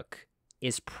book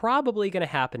is probably going to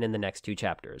happen in the next 2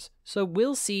 chapters. So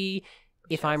we'll see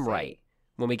if I'm right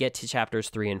when we get to chapters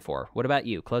 3 and 4. What about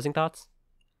you? Closing thoughts?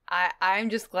 I'm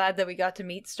just glad that we got to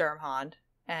meet Sturmhond,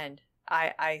 and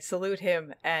I salute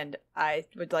him, and I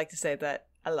would like to say that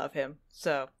I love him.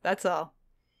 So that's all.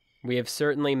 We have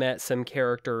certainly met some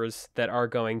characters that are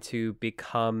going to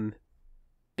become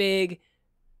big,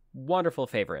 wonderful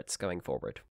favorites going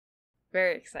forward.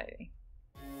 Very exciting.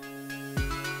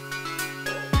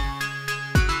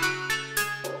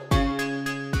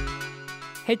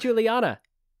 Hey, Juliana,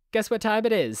 guess what time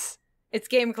it is? It's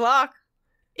game o'clock.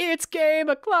 It's game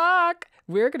o'clock.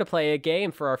 We're going to play a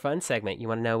game for our fun segment. You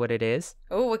want to know what it is?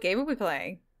 Oh, what game are we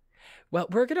playing? Well,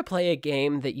 we're going to play a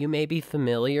game that you may be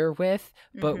familiar with,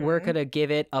 but we're going to give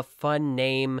it a fun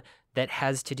name that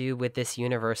has to do with this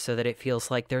universe so that it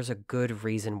feels like there's a good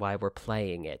reason why we're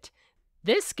playing it.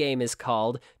 This game is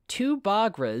called Two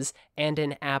Bagras and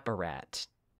an Apparat.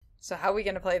 So how are we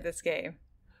going to play this game?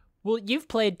 Well, you've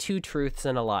played Two Truths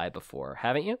and a Lie before,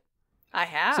 haven't you? I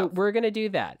have. So we're going to do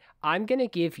that. I'm going to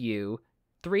give you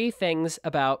 3 things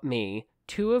about me,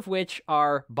 2 of which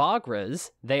are Bagras,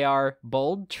 they are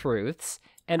bold truths,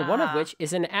 and one of which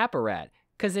is an apparat,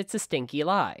 because it's a stinky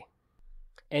lie.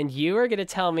 And you are going to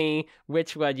tell me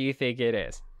which one you think it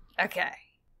is. Okay.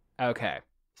 Okay.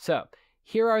 So,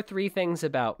 here are 3 things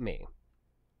about me.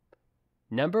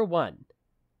 Number 1,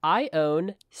 I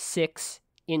own 6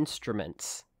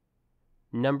 instruments.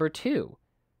 Number 2,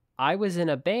 I was in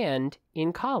a band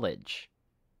in college.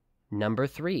 Number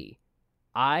 3,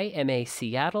 I am a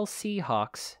Seattle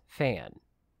Seahawks fan.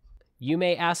 You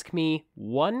may ask me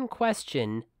one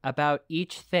question about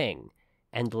each thing,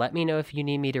 and let me know if you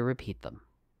need me to repeat them.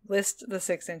 List the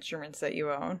 6 instruments that you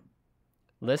own.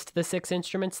 List the 6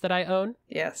 instruments that I own?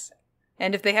 Yes.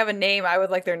 And if they have a name, I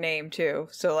would like their name too.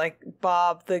 So like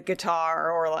Bob the guitar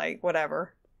or like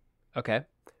whatever. Okay.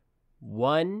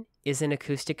 1 is an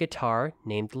acoustic guitar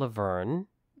named Laverne.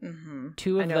 Mm-hmm.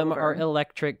 2 of them are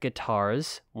electric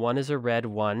guitars. 1 is a red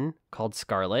one called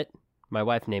Scarlet. My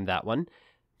wife named that one.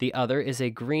 The other is a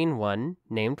green one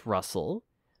named Russell.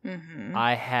 Mm-hmm.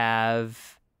 I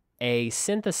have a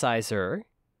synthesizer.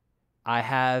 I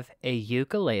have a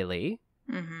ukulele.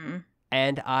 Mm-hmm.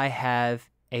 And I have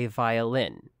a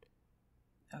violin.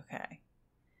 Okay.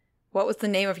 What was the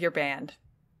name of your band?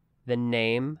 The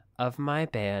name of my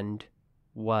band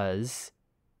was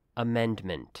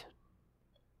Amendment.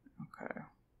 Okay.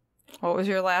 What was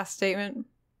your last statement?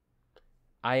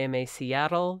 I am a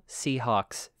Seattle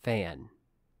Seahawks fan.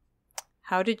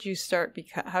 How did you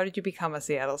become a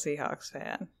Seattle Seahawks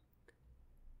fan?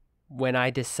 When I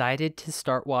decided to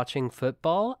start watching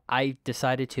football, I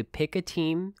decided to pick a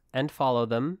team and follow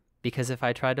them, because if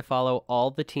I tried to follow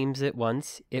all the teams at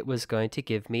once, it was going to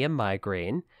give me a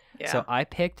migraine. Yeah. So I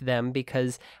picked them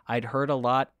because I'd heard a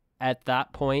lot at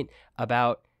that point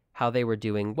about how they were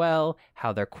doing well,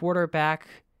 how their quarterback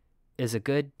is a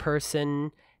good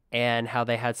person, and how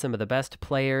they had some of the best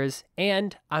players.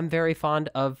 And I'm very fond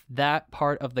of that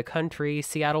part of the country,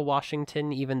 Seattle,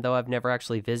 Washington. Even though I've never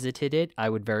actually visited it, I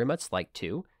would very much like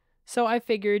to. So I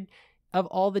figured of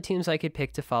all the teams I could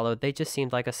pick to follow, they just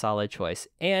seemed like a solid choice.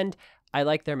 And I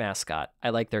like their mascot.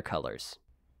 I like their colors.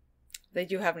 They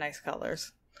do have nice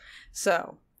colors.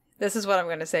 So this is what I'm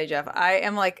going to say, Jeff. I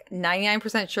am like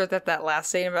 99% sure that last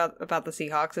statement about the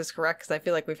Seahawks is correct, because I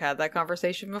feel like we've had that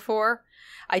conversation before.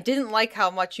 I didn't like how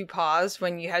much you paused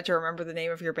when you had to remember the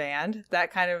name of your band.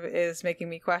 That kind of is making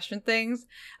me question things.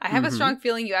 I have a strong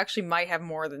feeling you actually might have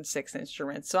more than 6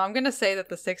 instruments. So I'm going to say that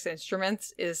the 6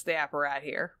 instruments is the apparat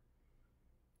here.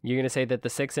 You're going to say that the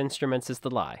 6 instruments is the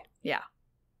lie? Yeah.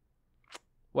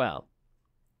 Well,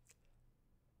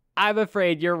 I'm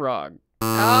afraid you're wrong.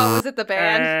 Oh, was it the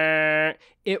band?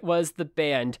 It was the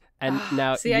band. And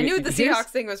now, see, I knew the Seahawks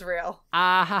thing was real.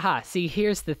 See,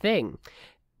 here's the thing.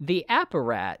 The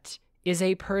apparat is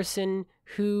a person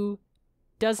who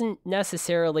doesn't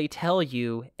necessarily tell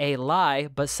you a lie,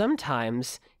 but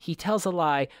sometimes he tells a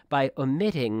lie by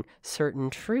omitting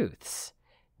certain truths.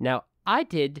 Now, I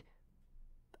did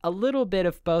a little bit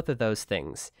of both of those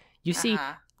things. You see,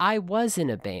 I was in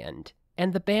a band,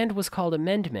 and the band was called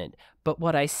Amendment, but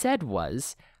what I said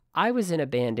was, I was in a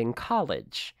band in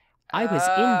college. I was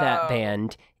in that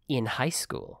band in high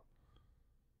school.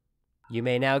 You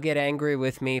may now get angry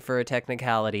with me for a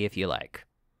technicality if you like.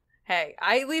 Hey,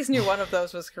 I at least knew one of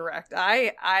those was correct.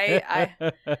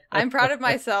 I'm proud of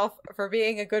myself for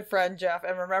being a good friend, Jeff,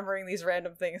 and remembering these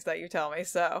random things that you tell me.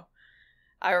 So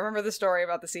I remember the story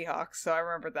about the Seahawks, so I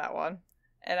remembered that one.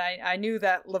 And I knew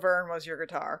that Laverne was your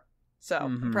guitar. So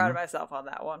I'm proud of myself on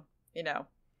that one, you know.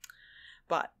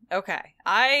 But, okay.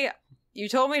 You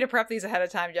told me to prep these ahead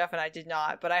of time, Jeff, and I did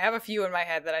not. But I have a few in my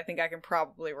head that I think I can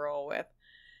probably roll with.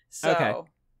 So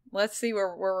let's see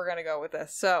where we're going to go with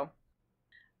this. So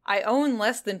I own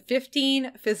less than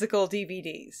 15 physical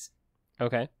DVDs.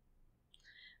 Okay.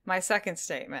 My second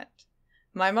statement.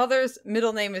 My mother's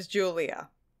middle name is Julia.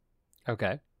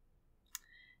 Okay.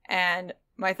 And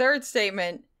my third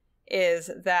statement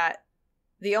is that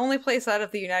the only place out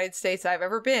of the United States I've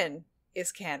ever been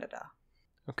is Canada.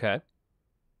 Okay.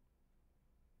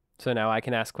 So now I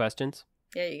can ask questions?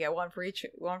 Yeah, you get one for each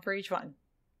one.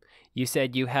 You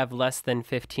said you have less than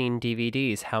 15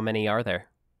 DVDs. How many are there?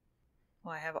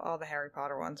 Well, I have all the Harry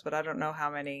Potter ones, but I don't know how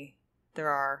many there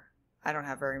are. I don't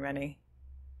have very many.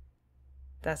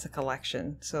 That's a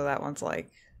collection. So that one's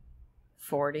like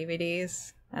 4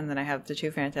 DVDs. And then I have the 2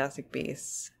 Fantastic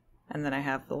Beasts. And then I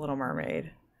have The Little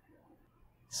Mermaid.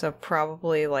 So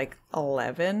probably like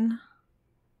 11.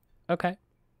 Okay.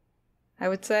 I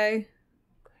would say.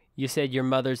 You said your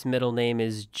mother's middle name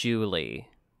is Julie.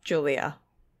 Julia.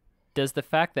 Does the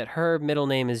fact that her middle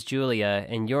name is Julia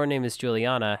and your name is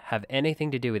Juliana have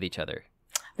anything to do with each other?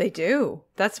 They do.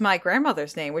 That's my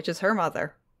grandmother's name, which is her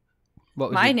mother.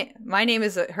 What was my name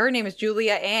is her name is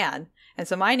Julia Ann, and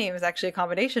so my name is actually a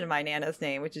combination of my Nana's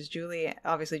name, which is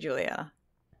obviously Juliana.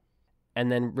 And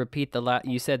then repeat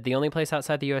you said the only place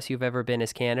outside the U.S. you've ever been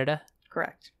is Canada?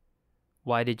 Correct.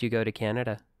 Why did you go to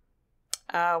Canada?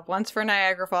 Once for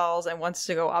Niagara Falls and once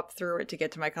to go up through it to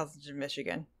get to my cousins in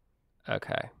Michigan.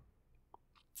 Okay.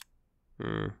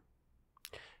 Hmm.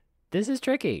 This is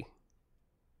tricky.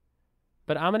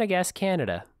 But I'm going to guess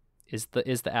Canada is the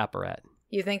apparat.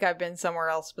 You think I've been somewhere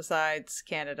else besides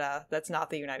Canada that's not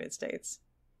the United States?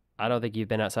 I don't think you've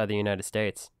been outside the United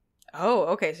States. Oh,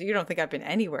 okay. So you don't think I've been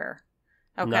anywhere?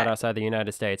 Okay. Not outside the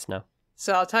United States, no.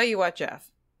 So I'll tell you what,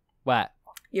 Jeff. What?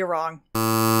 You're wrong.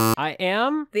 I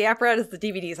am? The apparatus, the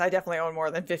DVDs. I definitely own more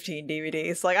than 15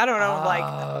 DVDs. Like, I don't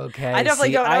own, okay. I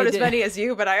definitely don't own as many as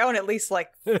you, but I own at least,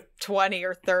 20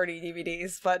 or 30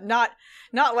 DVDs, but not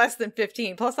less than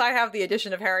 15. Plus, I have the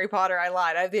edition of Harry Potter. I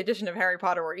lied. I have the edition of Harry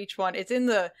Potter where each one, it's in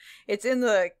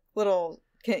the little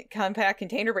compact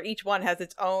container, but each one has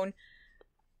its own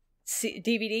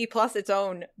DVD plus its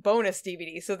own bonus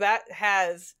DVD. So that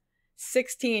has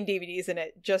 16 DVDs in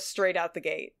it, just straight out the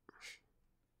gate.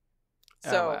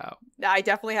 So wow. I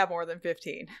definitely have more than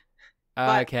 15.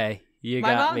 Okay, you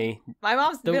got me. My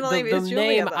mom's middle name is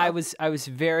Julia. Name, I was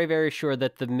very, very sure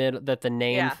that the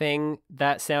name thing,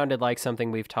 that sounded like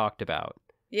something we've talked about.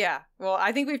 Yeah, well,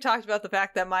 I think we've talked about the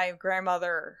fact that my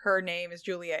grandmother, her name is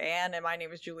Julia Ann, and my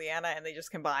name is Juliana, and they just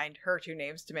combined her two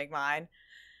names to make mine.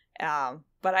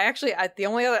 But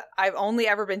I've only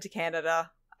ever been to Canada.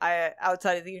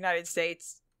 Outside of the United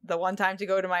States. The one time to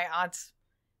go to my aunt's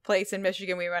place in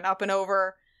Michigan, we went up and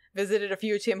over, visited a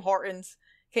few Tim Hortons,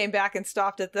 came back and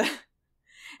stopped at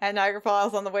Niagara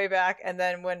Falls on the way back, and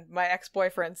then when my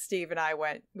ex-boyfriend Steve and I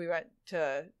went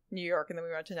to New York, and then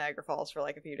we went to Niagara Falls for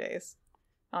a few days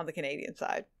on the Canadian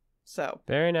side. So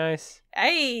very nice.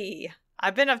 Hey,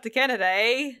 I've been up to Canada,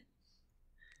 eh?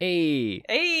 Hey.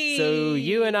 Hey. So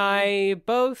you and I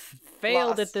both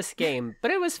failed Lost at this game,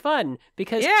 but it was fun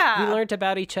because we learned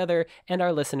about each other and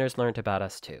our listeners learned about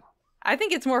us too. I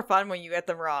think it's more fun when you get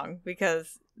them wrong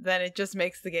because then it just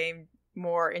makes the game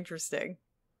more interesting.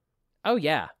 Oh,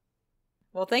 yeah.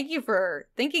 Well, thank you for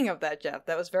thinking of that, Jeff.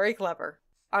 That was very clever.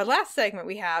 Our last segment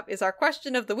we have is our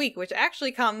question of the week, which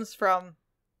actually comes from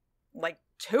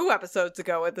 2 episodes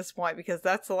ago at this point, because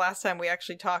that's the last time we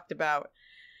actually talked about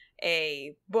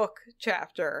a book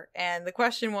chapter. And the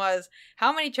question was,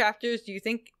 how many chapters do you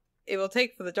think it will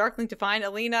take for the Darkling to find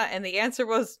Alina? And the answer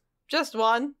was just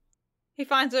 1. He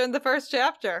finds her in the first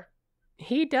chapter.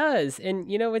 He does. And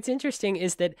what's interesting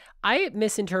is that I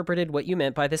misinterpreted what you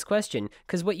meant by this question,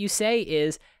 because what you say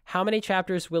is, how many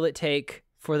chapters will it take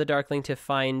for the Darkling to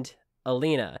find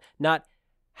Alina? Not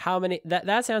how many.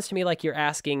 That sounds to me like you're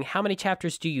asking, how many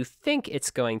chapters do you think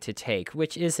it's going to take,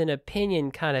 which is an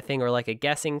opinion kind of thing, or a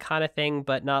guessing kind of thing,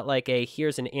 but not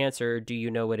here's an answer, do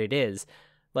you know what it is?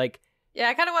 Yeah,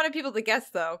 I kind of wanted people to guess,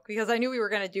 though, because I knew we were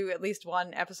going to do at least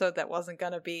one episode that wasn't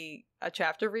going to be a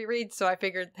chapter reread, so I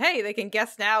figured, hey, they can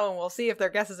guess now, and we'll see if their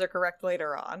guesses are correct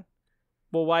later on.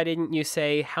 Well, why didn't you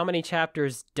say, how many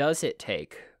chapters does it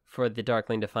take for the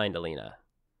Darkling to find Alina?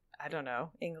 I don't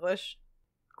know. English?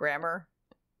 Grammar?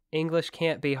 English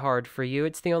can't be hard for you.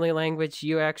 It's the only language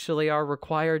you actually are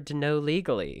required to know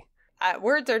legally.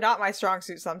 Words are not my strong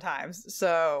suit sometimes,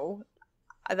 so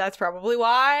that's probably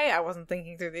why I wasn't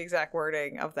thinking through the exact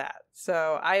wording of that.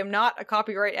 So I am not a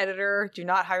copyright editor. Do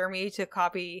not hire me to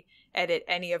copy edit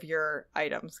any of your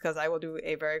items, because I will do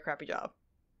a very crappy job.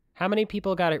 How many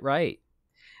people got it right?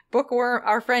 Bookworm,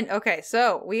 our friend. Okay,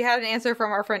 so we had an answer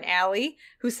from our friend Allie,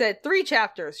 who said 3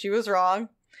 chapters. She was wrong.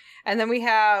 And then we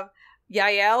have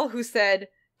Yael, who said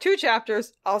 2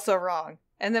 chapters, also wrong.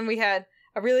 And then we had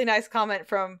a really nice comment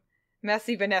from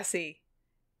Messy Vanessa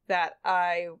that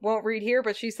I won't read here,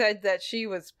 but she said that she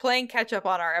was playing catch up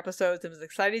on our episodes and was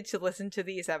excited to listen to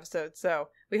these episodes. So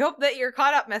we hope that you're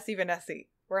caught up, Messy Vanessa.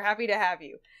 We're happy to have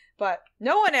you. But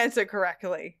no one answered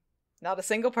correctly. Not a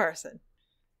single person.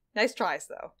 Nice tries,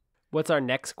 though. What's our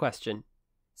next question?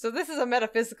 So this is a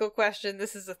metaphysical question.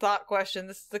 This is a thought question.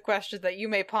 This is the question that you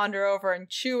may ponder over and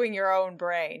chew in your own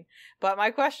brain. But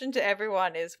my question to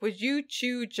everyone is, would you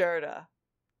chew Gerda?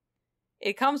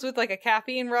 It comes with a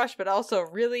caffeine rush, but also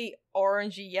really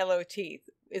orangey yellow teeth.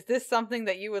 Is this something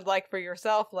that you would like for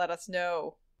yourself? Let us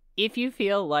know. If you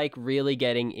feel like really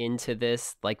getting into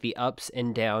this, the ups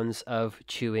and downs of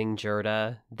chewing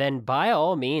Gerda, then by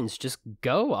all means, just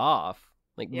go off.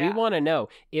 We want to know,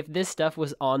 if this stuff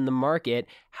was on the market,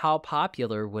 how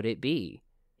popular would it be?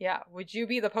 Yeah. Would you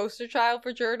be the poster child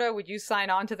for Gerda? Would you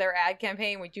sign on to their ad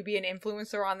campaign? Would you be an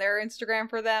influencer on their Instagram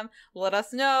for them? Let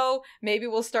us know. Maybe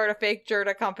we'll start a fake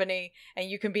Gerda company and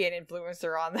you can be an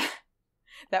influencer on that.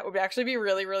 That would actually be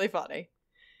really, really funny.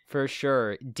 For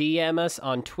sure. DM us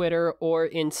on Twitter or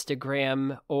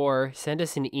Instagram, or send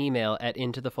us an email at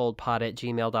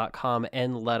intothefoldpod@gmail.com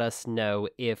and let us know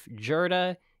if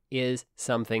Gerda is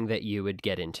something that you would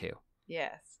get into.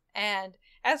 Yes. And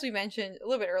as we mentioned a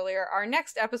little bit earlier, our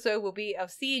next episode will be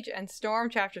of Siege and Storm,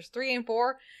 chapters 3 and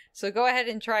 4. So go ahead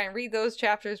and try and read those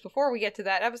chapters before we get to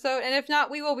that episode. And if not,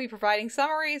 we will be providing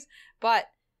summaries. But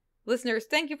listeners,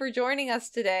 thank you for joining us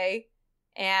today.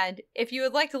 And if you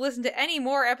would like to listen to any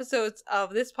more episodes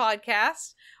of this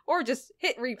podcast, or just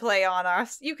hit replay on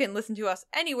us, you can listen to us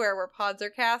anywhere where pods are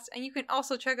cast. And you can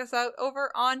also check us out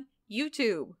over on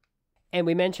YouTube. And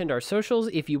we mentioned our socials.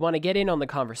 If you want to get in on the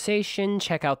conversation,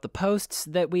 check out the posts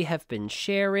that we have been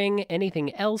sharing.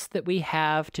 Anything else that we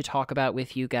have to talk about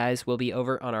with you guys will be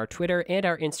over on our Twitter and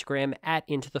our Instagram at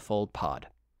Into the Fold Pod.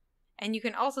 And you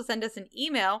can also send us an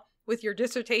email with your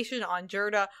dissertation on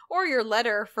Jurda, or your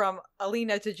letter from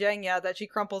Alina to Jenya that she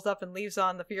crumples up and leaves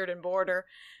on the Fjerdan border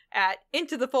at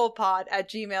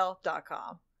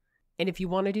intothefoldpod@gmail.com. And if you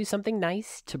want to do something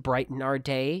nice to brighten our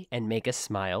day and make us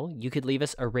smile, you could leave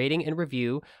us a rating and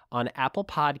review on Apple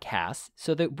Podcasts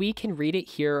so that we can read it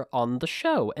here on the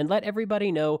show and let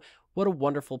everybody know what a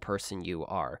wonderful person you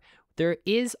are. There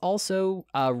is also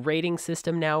a rating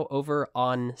system now over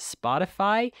on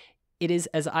Spotify. It is,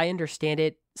 as I understand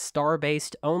it,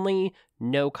 star-based only,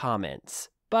 no comments.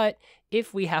 But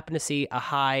if we happen to see a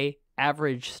high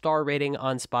average star rating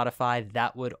on Spotify,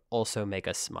 that would also make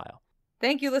us smile.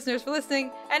 Thank you, listeners, for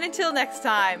listening, and until next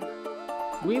time,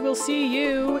 we will see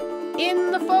you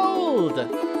in the fold!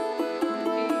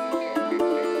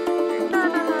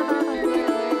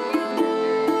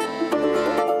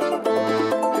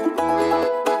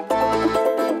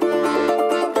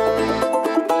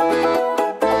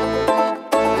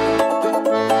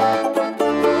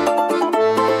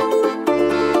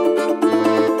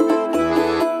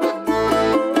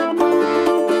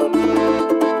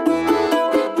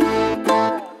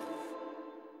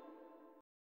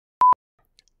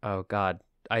 Oh God,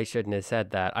 I shouldn't have said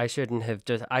that. I should have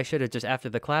just after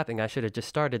the clapping, I should have just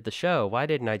started the show. Why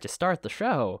didn't I just start the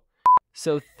show?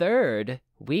 So third,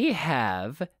 we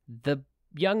have the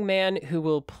young man who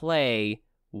will play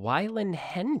Wylan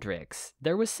Hendrix.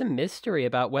 There was some mystery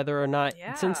about whether or not,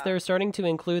 since they're starting to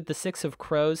include the Six of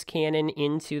Crows canon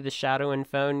into the Shadow and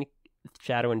Phone,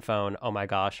 oh my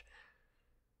gosh.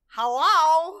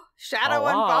 Hello? Shadow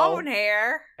and Phone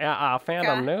here.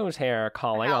 Phantom News here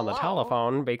calling on the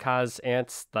telephone because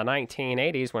it's the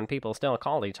 1980s when people still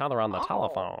called each other on the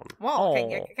telephone. Well,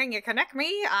 can you connect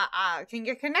me? Can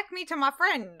you connect me to my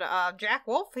friend, Jack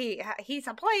Wolf? He's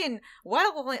playing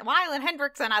Wylan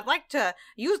Hendrix, and I'd like to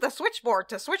use the switchboard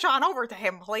to switch on over to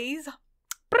him, please.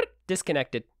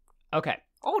 Disconnected. Okay.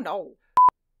 Oh, no.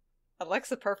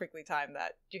 Alexa perfectly timed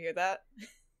that. Did you hear that?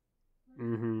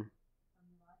 Mm-hmm.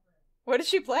 What is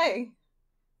she playing?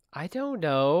 I don't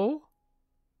know.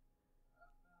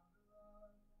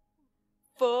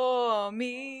 For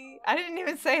me. I didn't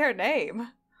even say her name.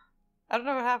 I don't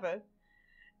know what happened.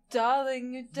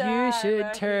 Darling, you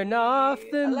should turn off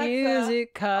the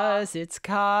music cause it's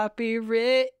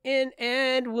copywritten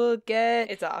and we'll get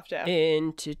it's off, Jeff.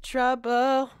 Into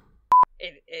trouble.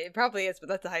 It probably is, but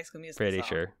that's a High School Musical Pretty song.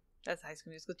 Sure. That's a High School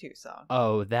Musical 2 song.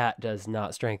 Oh, that does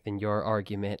not strengthen your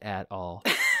argument at all.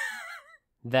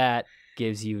 That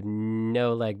gives you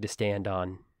no leg to stand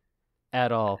on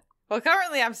at all. Well,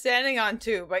 currently I'm standing on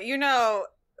 2, but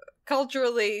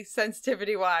culturally,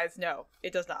 sensitivity-wise, no,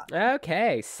 it does not.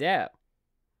 Okay, so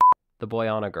the boy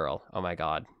on a girl. Oh my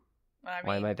God.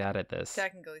 Why am I bad at this?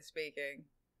 Technically speaking,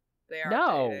 they are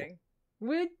dating.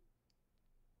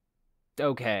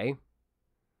 Okay.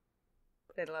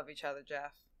 They love each other,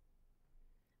 Jeff.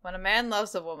 When a man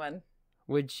loves a woman.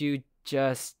 Would you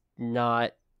just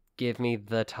not give me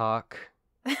the talk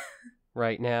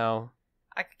right now?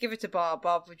 I could give it to Bob.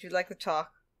 Bob, would you like the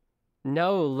talk?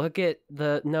 No, look at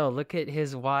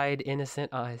his wide,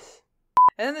 innocent eyes.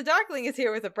 And then the Darkling is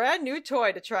here with a brand new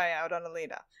toy to try out on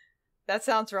Alina. That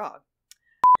sounds wrong.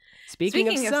 Speaking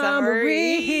of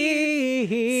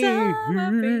summaries.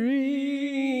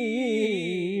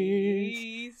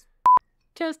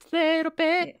 Just a little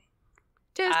bit.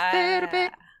 Just a little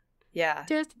bit. Yeah.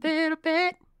 Just a little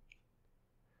bit.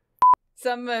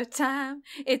 Summertime,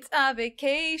 it's our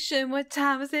vacation. What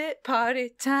time is it? Party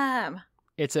time.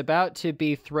 It's about to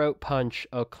be throat punch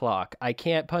o'clock. I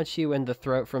can't punch you in the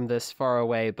throat from this far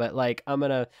away, but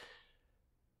I'll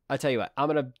tell you what, I'm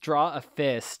gonna draw a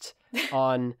fist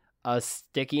on a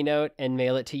sticky note and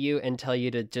mail it to you and tell you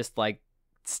to just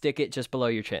stick it just below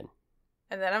your chin.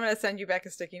 And then I'm gonna send you back a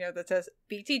sticky note that says,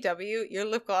 BTW, your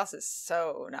lip gloss is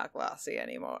so not glossy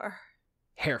anymore.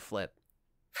 Hair flip.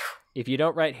 If you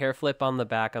don't write hair flip on the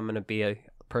back, I'm going to be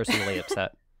personally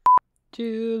upset.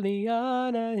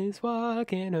 Juliana is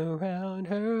walking around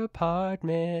her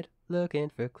apartment looking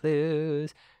for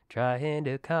clues, trying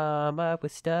to come up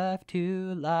with stuff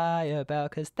to lie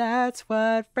about, 'cause that's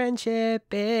what friendship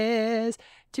is.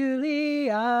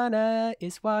 Juliana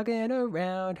is walking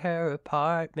around her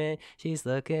apartment. She's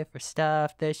looking for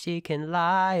stuff that she can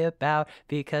lie about,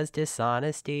 because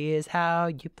dishonesty is how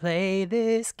you play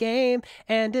this game,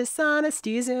 and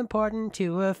dishonesty is important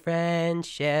to a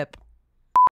friendship.